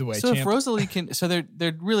lead the way, So if champ. Rosalie can, so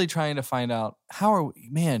they're really trying to find out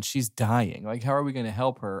she's dying. Like, how are we going to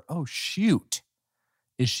help her? Oh, shoot.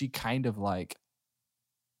 Is she kind of like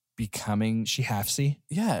becoming, She half-see.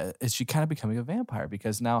 yeah, is she kind of becoming a vampire?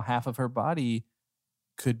 Because now half of her body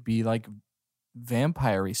could be like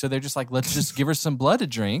vampire-y. So they're just like, let's just give her some blood to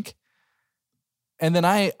drink. And then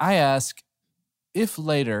I ask, if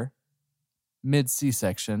later, mid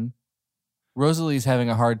C-section, Rosalie's having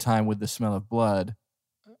a hard time with the smell of blood,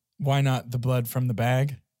 Why not the blood from the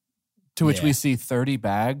bag? to which Yeah. we see 30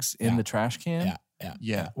 bags in Yeah. the trash can.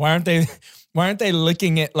 yeah. Why aren't they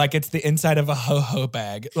licking it like it's the inside of a ho-ho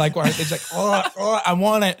bag? Like, why aren't they just like, I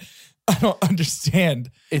want it. I don't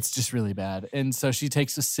understand. It's just really bad. And so she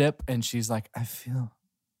takes a sip and she's like, I feel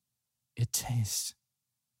it tastes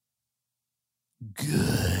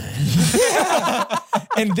good.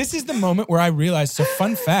 And this is the moment where I realized, so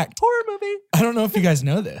fun fact, Horror movie. I don't know if you guys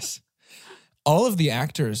know this. All of the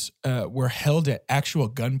actors were held at actual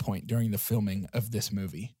gunpoint during the filming of this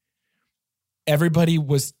movie. everybody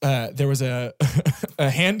was there was a a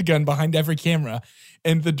handgun behind every camera,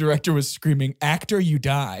 and the director was screaming, "Actor, you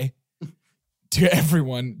die," to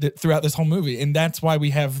everyone throughout this whole movie, and that's why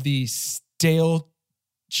we have the stale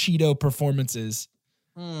Cheeto performances.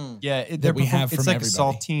 Yeah, that we have it's from like everybody.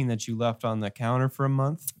 a saltine that you left on the counter for a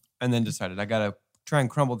month and then decided I gotta try and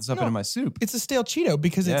crumble this up into my soup. It's a stale Cheeto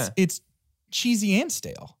because it's cheesy and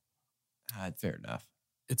stale. Fair enough.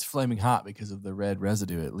 It's flaming hot because of the red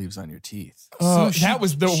residue it leaves on your teeth. That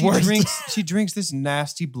was the worst. She drinks this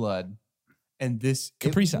nasty blood, and this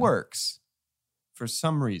Capri it Sun. works for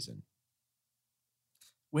some reason.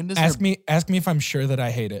 When does Ask me if I'm sure that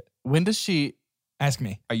I hate it. When does she? Ask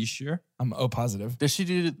me. Are you sure? I'm O positive. Does she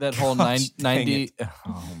do that whole Gosh, dang 90? it.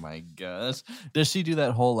 Oh my gosh! Does she do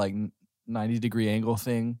that whole like 90-degree angle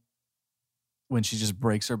thing when she just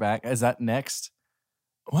breaks her back? Is that next?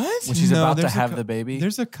 What? When she's No, about to there's a have the baby?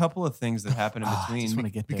 There's a couple of things that happen in Oh, I just between wanna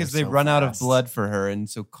get there because they so run out of fast. blood for her, and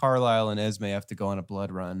so Carlisle and Esme have to go on a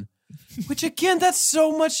blood run. Which again, that's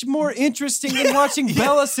so much more interesting than watching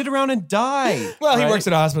Bella sit around and die. Well, he right? works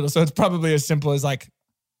at a hospital, so it's probably as simple as like,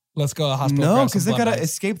 let's go to a hospital. No, grab because some they blood gotta bags.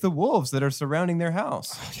 escape the wolves that are surrounding their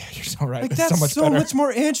house. Oh, yeah, you're so right. Like It's that's so much better. much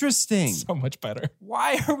more interesting. So much better.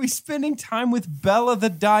 Why are we spending time with Bella the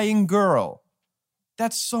dying girl?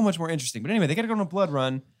 That's so much more interesting. But anyway, they gotta go on a blood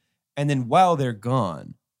run, and then while they're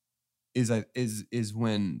gone, is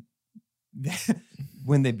when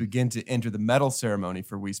when they begin to enter the medal ceremony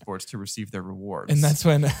for Wii Sports to receive their rewards. And that's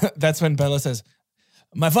when Bella says,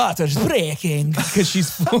 "My water's breaking," because she's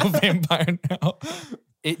full of vampire now.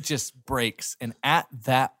 It just breaks, and at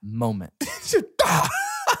that moment,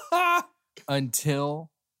 until,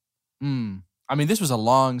 I mean, this was a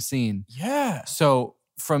long scene. yeah. So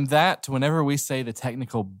from that to whenever we say the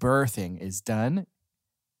technical birthing is done,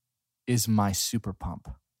 is my super pump.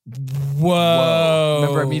 Whoa!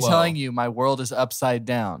 Remember me telling you my world is upside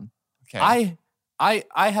down. Okay.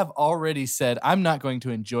 I have already said I'm not going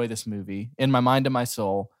to enjoy this movie in my mind and my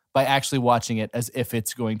soul by actually watching it as if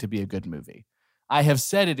it's going to be a good movie. I have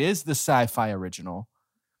said it is the sci-fi original,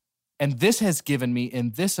 and this has given me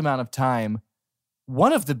in this amount of time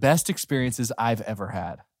one of the best experiences I've ever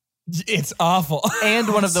had. It's awful. And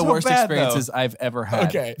one of the So worst bad, though. experiences I've ever had.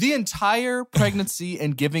 Okay. The entire pregnancy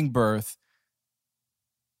and giving birth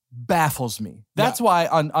baffles me. That's why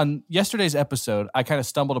on yesterday's episode, I kind of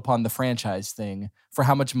stumbled upon the franchise thing for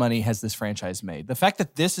how much money has this franchise made. The fact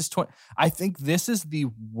that this is I think this is the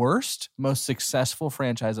worst, most successful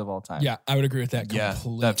franchise of all time. Yeah, I would agree with that Yeah,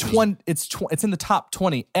 completely. It's in the top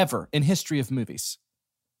 20 ever in history of movies.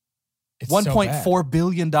 It's so bad. $1.4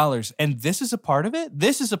 billion. And this is a part of it?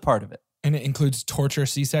 This is a part of it. And it includes torture,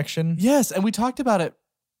 C-section. Yes, and we talked about it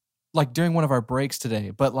like during one of our breaks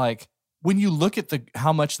today, but like when you look at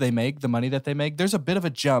how much they make, the money that they make, there's a bit of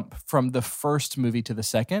a jump from the first movie to the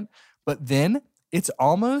second, but then it's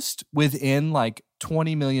almost within like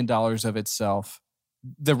 $20 million of itself,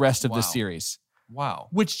 the rest of the Wow. series, Wow.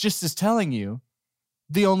 which just is telling you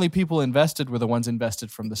the only people invested were the ones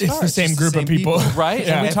invested from the start. It's the same just the group same of people. people. Right?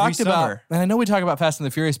 Yeah. And we Every talked about, summer. and I know we talk about Fast and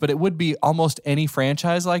the Furious, but it would be almost any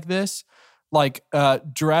franchise like this. Like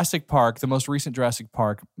Jurassic Park, the most recent Jurassic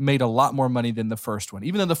Park, made a lot more money than the first one,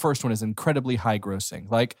 even though the first one is incredibly high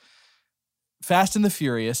grossing. Like Fast and the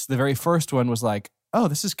Furious, the very first one was like, oh,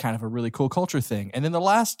 this is kind of a really cool culture thing. And then the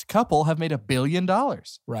last couple have made $1 billion.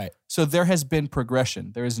 Right. So there has been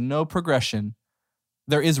progression. There is no progression.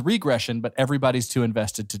 There is regression, but everybody's too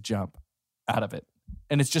invested to jump out of it.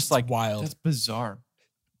 And it's just like Wild. That's bizarre.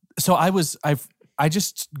 so I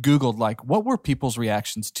just Googled like what were people's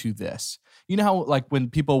reactions to this? You know how like when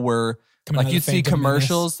people were Coming out like of you'd the see Phantom Menace.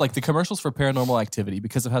 commercials, like the commercials for Paranormal Activity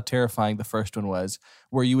because of how terrifying the first one was,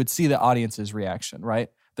 where you would see the audience's reaction, right?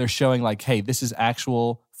 They're showing like, hey, this is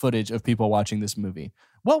actual footage of people watching this movie.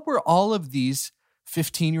 What were all of these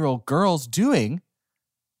 15-year-old girls doing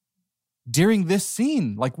during this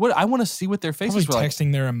scene? Like what I want to see what their faces Probably were like.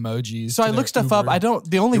 texting their emojis. So to I their looked stuff up. Uber.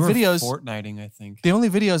 The only They were videos Fortniting, I think. the only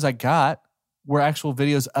videos I got were actual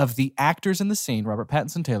videos of the actors in the scene, Robert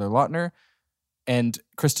Pattinson, Taylor Lautner, and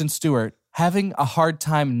Kristen Stewart, having a hard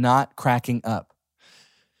time not cracking up.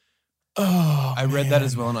 Oh, I read that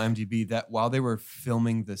as man. well on IMDb that while they were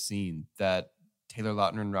filming the scene, that Taylor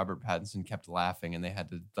Lautner and Robert Pattinson kept laughing and they had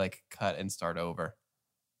to like cut and start over.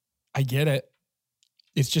 I get it.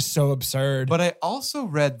 It's just so absurd. But I also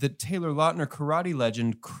read that Taylor Lautner, karate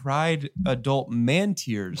legend, cried adult man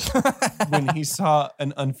tears when he saw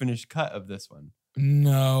an unfinished cut of this one.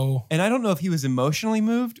 no. And I don't know if he was emotionally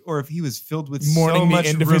moved or if he was filled with Mourning so the much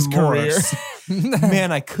end of his remorse.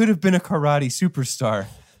 Man, I could have been a karate superstar,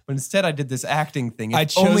 But instead, I did this acting thing. I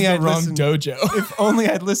chose the wrong dojo. If only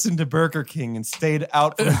I'd listened to Burger King and stayed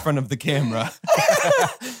out from in front of the camera.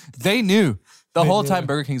 They knew. The whole knew. time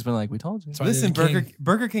Burger King's been like, we told you. That's why they're Listen, the king.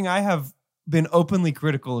 Burger King, I have been openly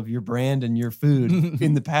critical of your brand and your food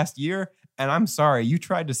in the past year, and I'm sorry. You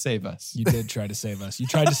tried to save us. You did try to save us. You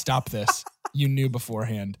tried to stop this. You knew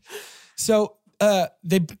beforehand. So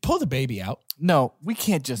they pull the baby out. No, we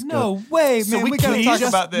can't just go. No way, So man. We gotta can't talk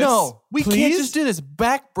just- about this. No, we can't Please? just do this.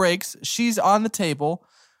 Back breaks. She's on the table.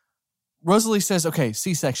 Rosalie says, okay,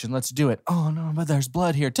 C-section, let's do it. Oh, no, but there's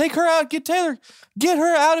blood here. Take her out. Get Taylor. Get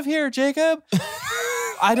her out of here, Jacob.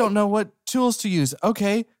 I don't know what tools to use.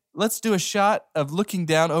 Okay, let's do a shot of looking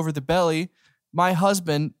down over the belly. My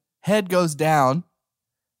husband, head goes down.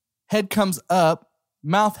 Head comes up.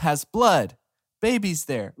 Mouth has blood. Baby's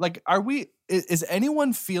there. Like, is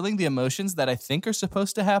anyone feeling the emotions that I think are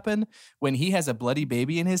supposed to happen when he has a bloody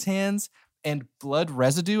baby in his hands and blood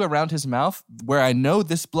residue around his mouth where I know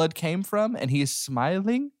this blood came from and he is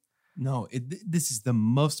smiling? No, this is the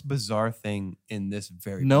most bizarre thing in this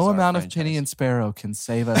very No bizarre amount of franchise. Penny and Sparrow can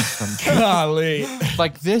save us from Golly.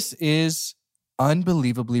 like, this is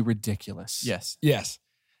unbelievably ridiculous. Yes. Yes.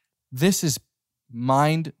 This is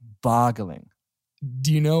mind-boggling.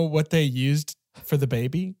 Do you know what they used for the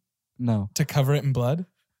baby No. to cover it in blood?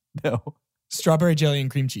 No. Strawberry jelly and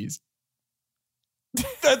cream cheese.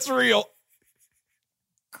 That's real.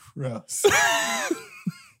 Gross.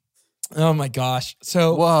 Oh my gosh.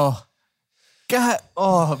 So Whoa. God.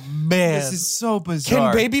 Oh, man. This is so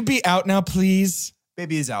bizarre. can baby be out now, please?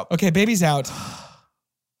 Baby is out. Okay, baby's out.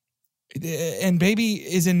 And baby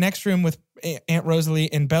is in next room with Aunt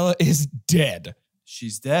Rosalie, and Bella is dead.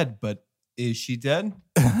 She's dead, but is she dead?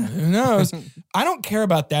 Who knows? I don't care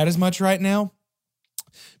about that as much right now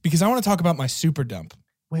because I want to talk about my super dump.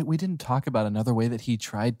 Wait, we didn't talk about another way that he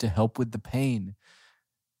tried to help with the pain.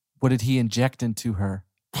 What did he inject into her?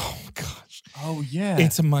 Oh gosh. Oh yeah.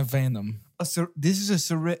 It's my venom. This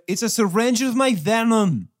is a it's a syringe of my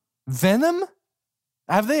venom. Venom?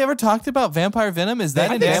 Have they ever talked about vampire venom? Is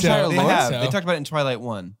that I in think so. vampire They lore? have. so. They talked about it in Twilight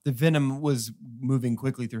 1. The venom was moving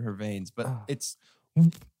quickly through her veins, but Oh. it's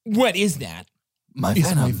What is that? My It's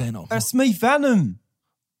venom. my venom. that's my venom.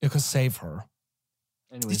 It could save her.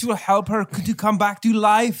 Anyways, This will help her to come back to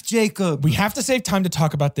life, Jacob. We have to save time to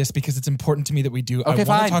talk about this because it's important to me that we do. I Okay, want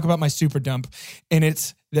fine. to talk about my super dump, and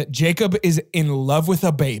it's that Jacob is in love with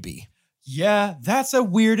a baby. Yeah, that's a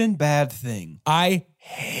weird and bad thing. I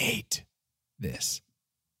hate this.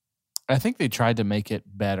 I think they tried to make it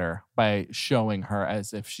better by showing her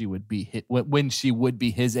as if she would be when she would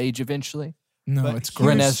be his age eventually. No, But it's here's- gross.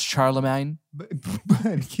 Renez Charlemagne.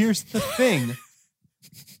 But here's the thing.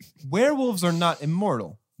 Werewolves are not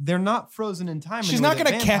immortal. They're not frozen in time. in She's the way not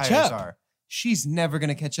that gonna catch vampires up. Are. She's never going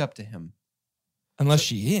to catch up to him. Unless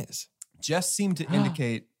she is. Just seemed to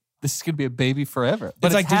indicate This is gonna be a baby forever. But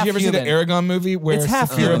It's like, did you ever see the Aragon movie where It's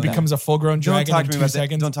half Saphira human. becomes a full-grown dragon in 2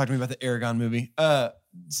 seconds? Don't talk to me about the Aragon movie.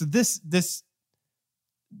 So this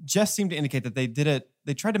just seemed to indicate that they did it.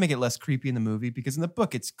 They tried to make it less creepy in the movie because in the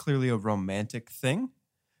book it's clearly a romantic thing,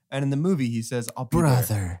 and in the movie he says, "I'll be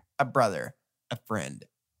there. A brother, a friend,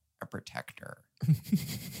 a protector."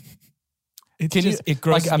 It's Can just, you it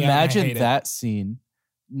grosses like me out and I imagine hate it. that scene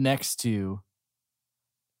next to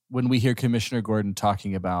when we hear Commissioner Gordon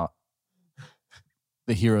talking about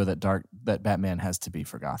the hero that Batman has to be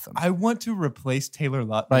for Gotham? I want to replace Taylor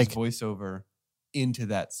Lautner's Like- voiceover into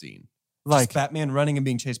that scene. Like Just Batman running and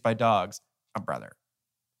being chased by dogs. A brother,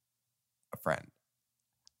 a friend,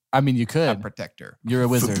 I mean, you a could. protector. You're a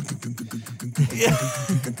wizard.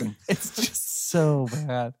 It's just so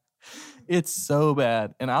bad. It's so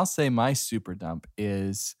bad. And I'll say my super dump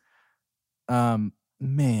is,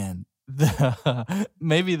 man,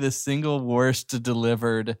 maybe the single worst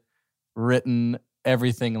delivered, written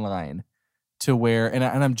everything line to where, and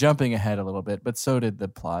I'm jumping ahead a little bit, but so did the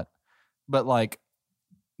plot. But like,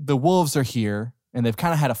 the wolves are here and they've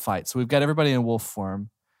kind of had a fight. So we've got everybody in wolf form.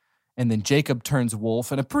 And then Jacob turns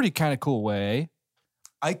wolf in a pretty kind of cool way.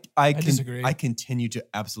 I disagree. I continue to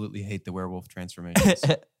absolutely hate the werewolf transformations.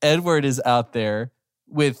 Edward is out there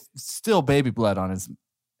with still baby blood on his,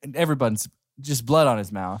 and everyone's just blood on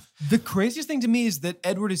his mouth. The craziest thing to me is that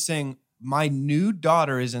Edward is saying, "My new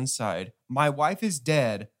daughter is inside. My wife is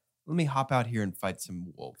dead. Let me hop out here and fight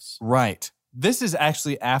some wolves." Right. This is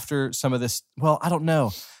actually after some of this. Well, I don't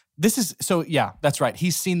know. This is so, yeah, that's right.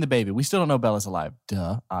 He's seen the baby. We still don't know Bella's alive.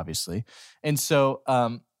 Duh, obviously. And so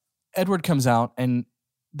Edward comes out and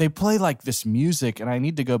they play like this music, and I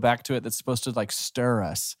need to go back to it, that's supposed to like stir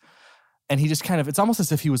us. And he just kind of, it's almost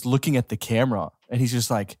as if he was looking at the camera and he's just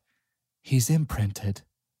like, he's imprinted.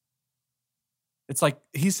 It's like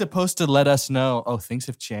he's supposed to let us know, oh, things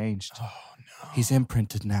have changed. Oh no. He's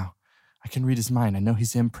imprinted now. I can read his mind. I know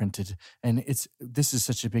he's imprinted. And this is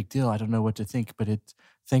such a big deal. I don't know what to think, but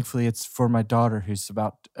thankfully it's for my daughter who's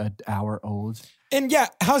about an hour old. And yeah,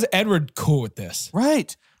 how's Edward cool with this?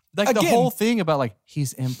 Right. Like the Again- whole thing about like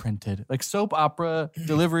he's imprinted. Like soap opera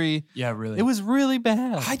delivery. Yeah, really. It was really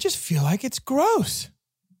bad. I just feel like it's gross.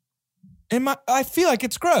 I feel like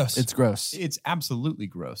it's gross. It's gross. It's absolutely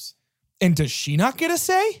gross. And does she not get a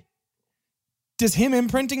say? Does him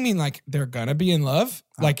imprinting mean like they're gonna be in love?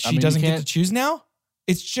 Like I she mean, you doesn't get to can't- choose now?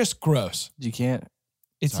 It's just gross. You can't.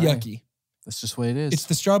 It's Sorry. yucky. That's just what it is. It's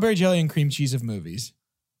the strawberry jelly and cream cheese of movies.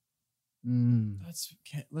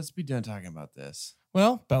 Let's be done talking about this.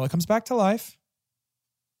 Well, Bella comes back to life,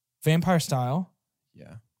 vampire style,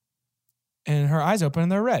 Yeah. and her eyes open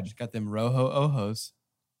and they're red. She's got them rojo ojos.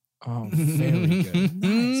 Oh, very good.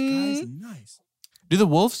 Nice, guys. Nice. Do the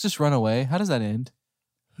wolves just run away? How does that end?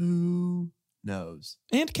 Who knows?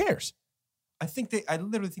 And cares. I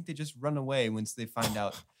literally think they just run away once they find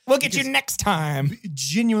out. We'll get you Because- next time.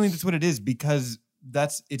 Genuinely, that's what it is, because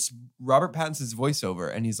it's Robert Pattinson's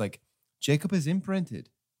voiceover, and he's like, Jacob is imprinted.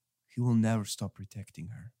 He will never stop protecting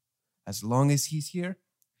her. As long as he's here,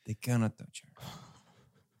 they cannot touch her.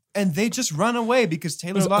 And they just run away because It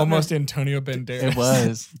Taylor was Lautner. almost Antonio Banderas. It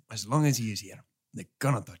was. As long as he is here, they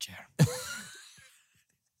cannot touch her.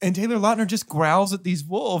 And Taylor Lautner just growls at these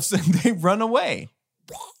wolves, and they run away.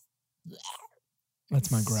 That's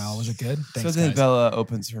my growl. Was it good? Thanks, so then guys. Bella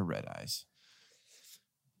opens her red eyes.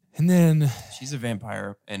 And then, She's a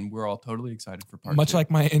vampire, and we're all totally excited for part much 2. like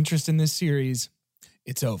my interest in this series,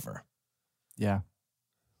 it's over. Yeah.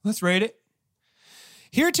 Let's rate it.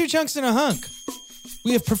 Here are 2 chunks and a hunk.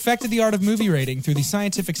 We have perfected the art of movie rating through the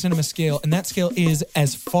scientific cinema scale, and that scale is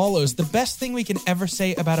as follows. The best thing we can ever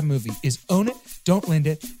say about a movie is own it, don't lend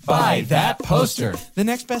it, buy that poster. The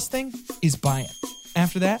next best thing is buy it.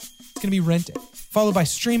 After that, it's going to be rent it, followed by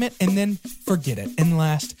stream it, and then forget it. And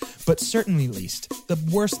last, but certainly least, the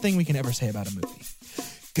worst thing we can ever say about a movie.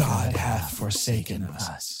 God hath forsaken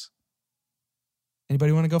us.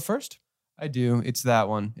 Anybody want to go first? I do. It's that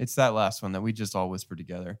one. It's that last one that we just all whispered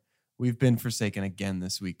together. We've been forsaken again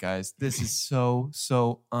this week, guys. This is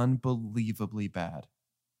so unbelievably bad.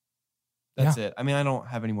 That's it. I mean, I don't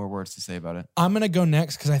have any more words to say about it. I'm going to go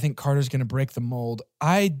next because I think Carter's going to break the mold.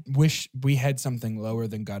 I wish we had something lower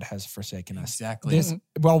than God has forsaken us. Exactly. This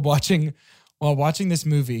while watching this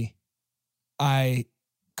movie, I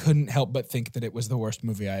couldn't help but think that it was the worst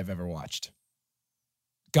movie I have ever watched.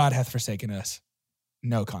 God hath forsaken us.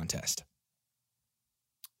 No contest.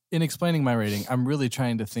 In explaining my rating, I'm really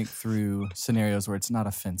trying to think through scenarios where it's not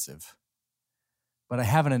offensive. But I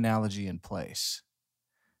have an analogy in place.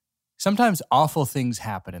 Sometimes awful things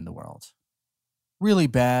happen in the world. Really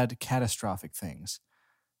bad, catastrophic things.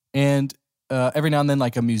 And every now and then,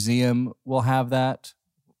 like a museum will have that,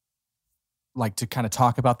 like to kind of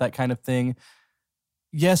talk about that kind of thing.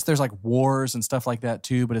 Yes, there's like wars and stuff like that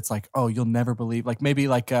too, but it's like, oh, you'll never believe. Like maybe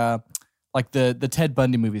like the Ted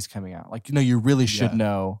Bundy movies coming out. Like, you really should Yeah.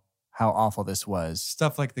 know how awful this was.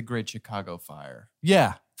 Stuff like the Great Chicago Fire.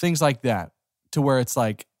 Yeah, things like that, to where it's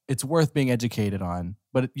like, it's worth being educated on,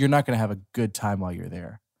 but you're not going to have a good time while you're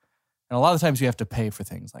there. And a lot of times you have to pay for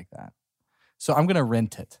things like that. So I'm going to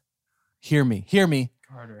rent it. Hear me,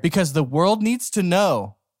 Carter. because the world needs to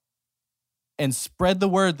know and spread the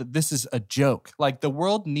word that this is a joke. Like, the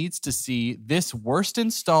world needs to see this worst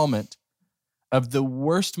installment of the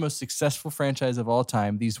worst, most successful franchise of all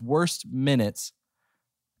time, these worst minutes,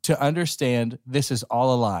 to understand this is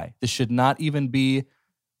all a lie. This should not even be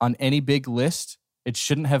on any big list. It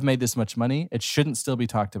shouldn't have made this much money. It shouldn't still be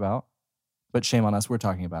talked about. But shame on us, we're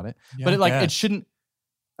talking about it. But it shouldn't.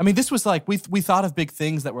 I mean, this was like, we thought of big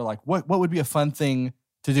things that were like, what would be a fun thing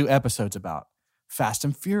to do episodes about? Fast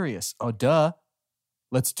and Furious. Oh, duh.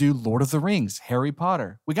 Let's do Lord of the Rings, Harry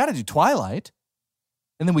Potter. We got to do Twilight.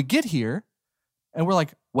 And then we get here and we're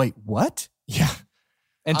like, wait, what? Yeah.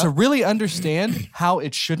 And to really understand how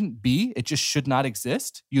it shouldn't be, it just should not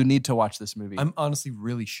exist, you need to watch this movie. I'm honestly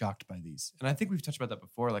really shocked by these. And I think we've touched about that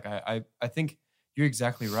before. Like, I think you're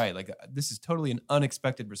exactly right. Like, this is totally an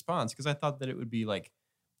unexpected response, because I thought that it would be like,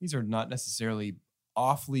 these are not necessarily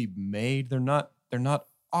awfully made. They're not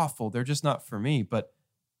awful. They're just not for me, but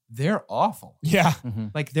they're awful. Yeah.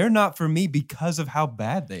 Mhm. Like, they're not for me because of how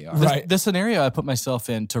bad they are. Right. The scenario I put myself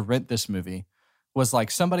in to rent this movie was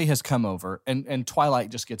like, somebody has come over and Twilight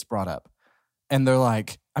just gets brought up. And they're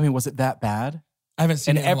like, I mean, was it that bad? I haven't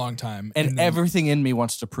seen And it in ev- a long time. And then- everything in me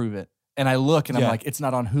wants to prove it. And I look and I'm Yeah. like, it's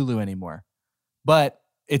not on Hulu anymore. But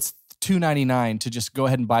it's $2.99 to just go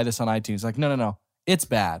ahead and buy this on iTunes. Like, no. It's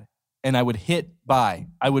bad. and I would hit buy.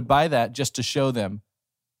 I would buy that just to show them.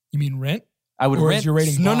 You mean rent? I would Or is rent. your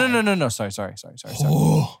rating No. buy? Sorry.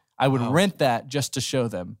 Oh. I would Wow. rent that just to show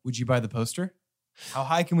them. Would you buy the poster? How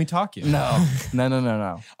high can we talk you? No. I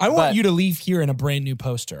want But- you to leave here in a brand new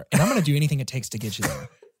poster, and I'm going to do anything it takes to get you there.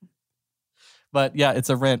 But yeah, it's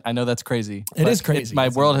a rent. I know that's crazy. It But is crazy. My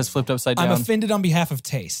It's world has flipped upside down. I'm offended on behalf of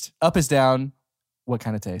taste. Up is down. What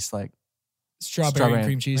kind of taste? Like Strawberry and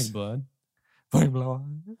cream Like cheese. blood.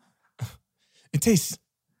 It tastes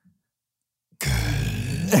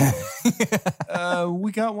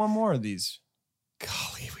We got one more of these.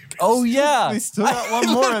 golly. We really Oh yeah, We still got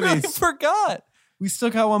one more of I these. forgot. We still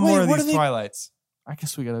got one Wait, more of what these are they- Twilights. I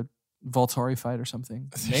guess we got a Volturi fight or something.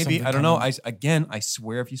 There's Maybe. something I don't know. coming. I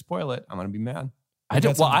swear if you spoil it, I'm going to be mad. I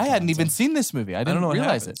don't. got Well, something I hadn't coming, even so- seen this movie. I I don't didn't know what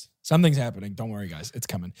realize happens. Something's happening. Don't worry, guys. It's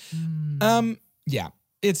coming. Yeah.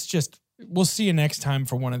 It's just, we'll see you next time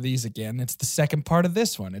for one of these again. It's the second part of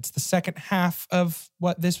this one. It's the second half of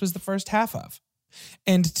what this was the first half of.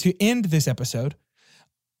 And to end this episode,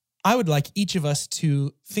 I would like each of us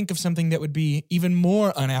to think of something that would be even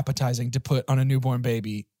more unappetizing to put on a newborn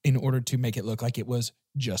baby in order to make it look like it was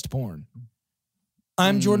just born.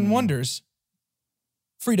 I'm Jordan Wonders.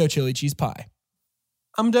 Frito chili cheese pie.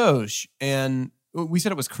 I'm Doge. And we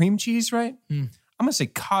said it was cream cheese, right? Hmm. I'm going to say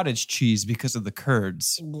cottage cheese because of the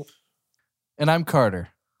curds. And I'm Carter,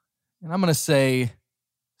 and I'm gonna say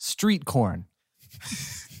street corn.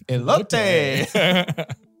 Elote.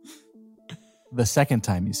 The second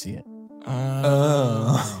time you see it.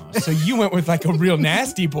 So you went with like a real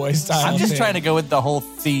nasty boy style. I'm just thing. trying to go with the whole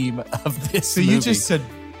theme of this. So movie. you just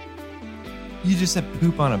said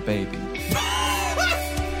poop on a baby.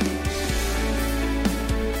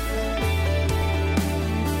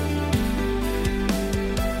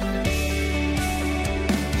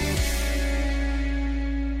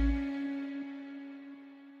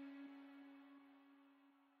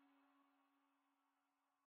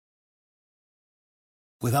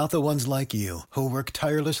 Without the ones like you, who work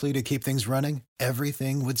tirelessly to keep things running,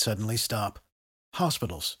 everything would suddenly stop.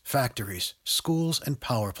 Hospitals, factories, schools, and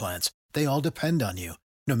power plants, they all depend on you.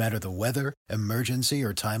 No matter the weather, emergency,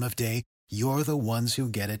 or time of day, you're the ones who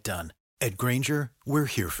get it done. At Grainger, we're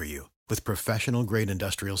here for you with professional-grade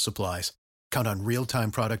industrial supplies. Count on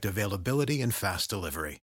real-time product availability and fast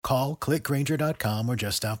delivery. Call, click Grainger.com, or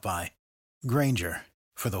just stop by. Grainger,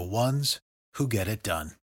 for the ones who get it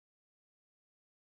done.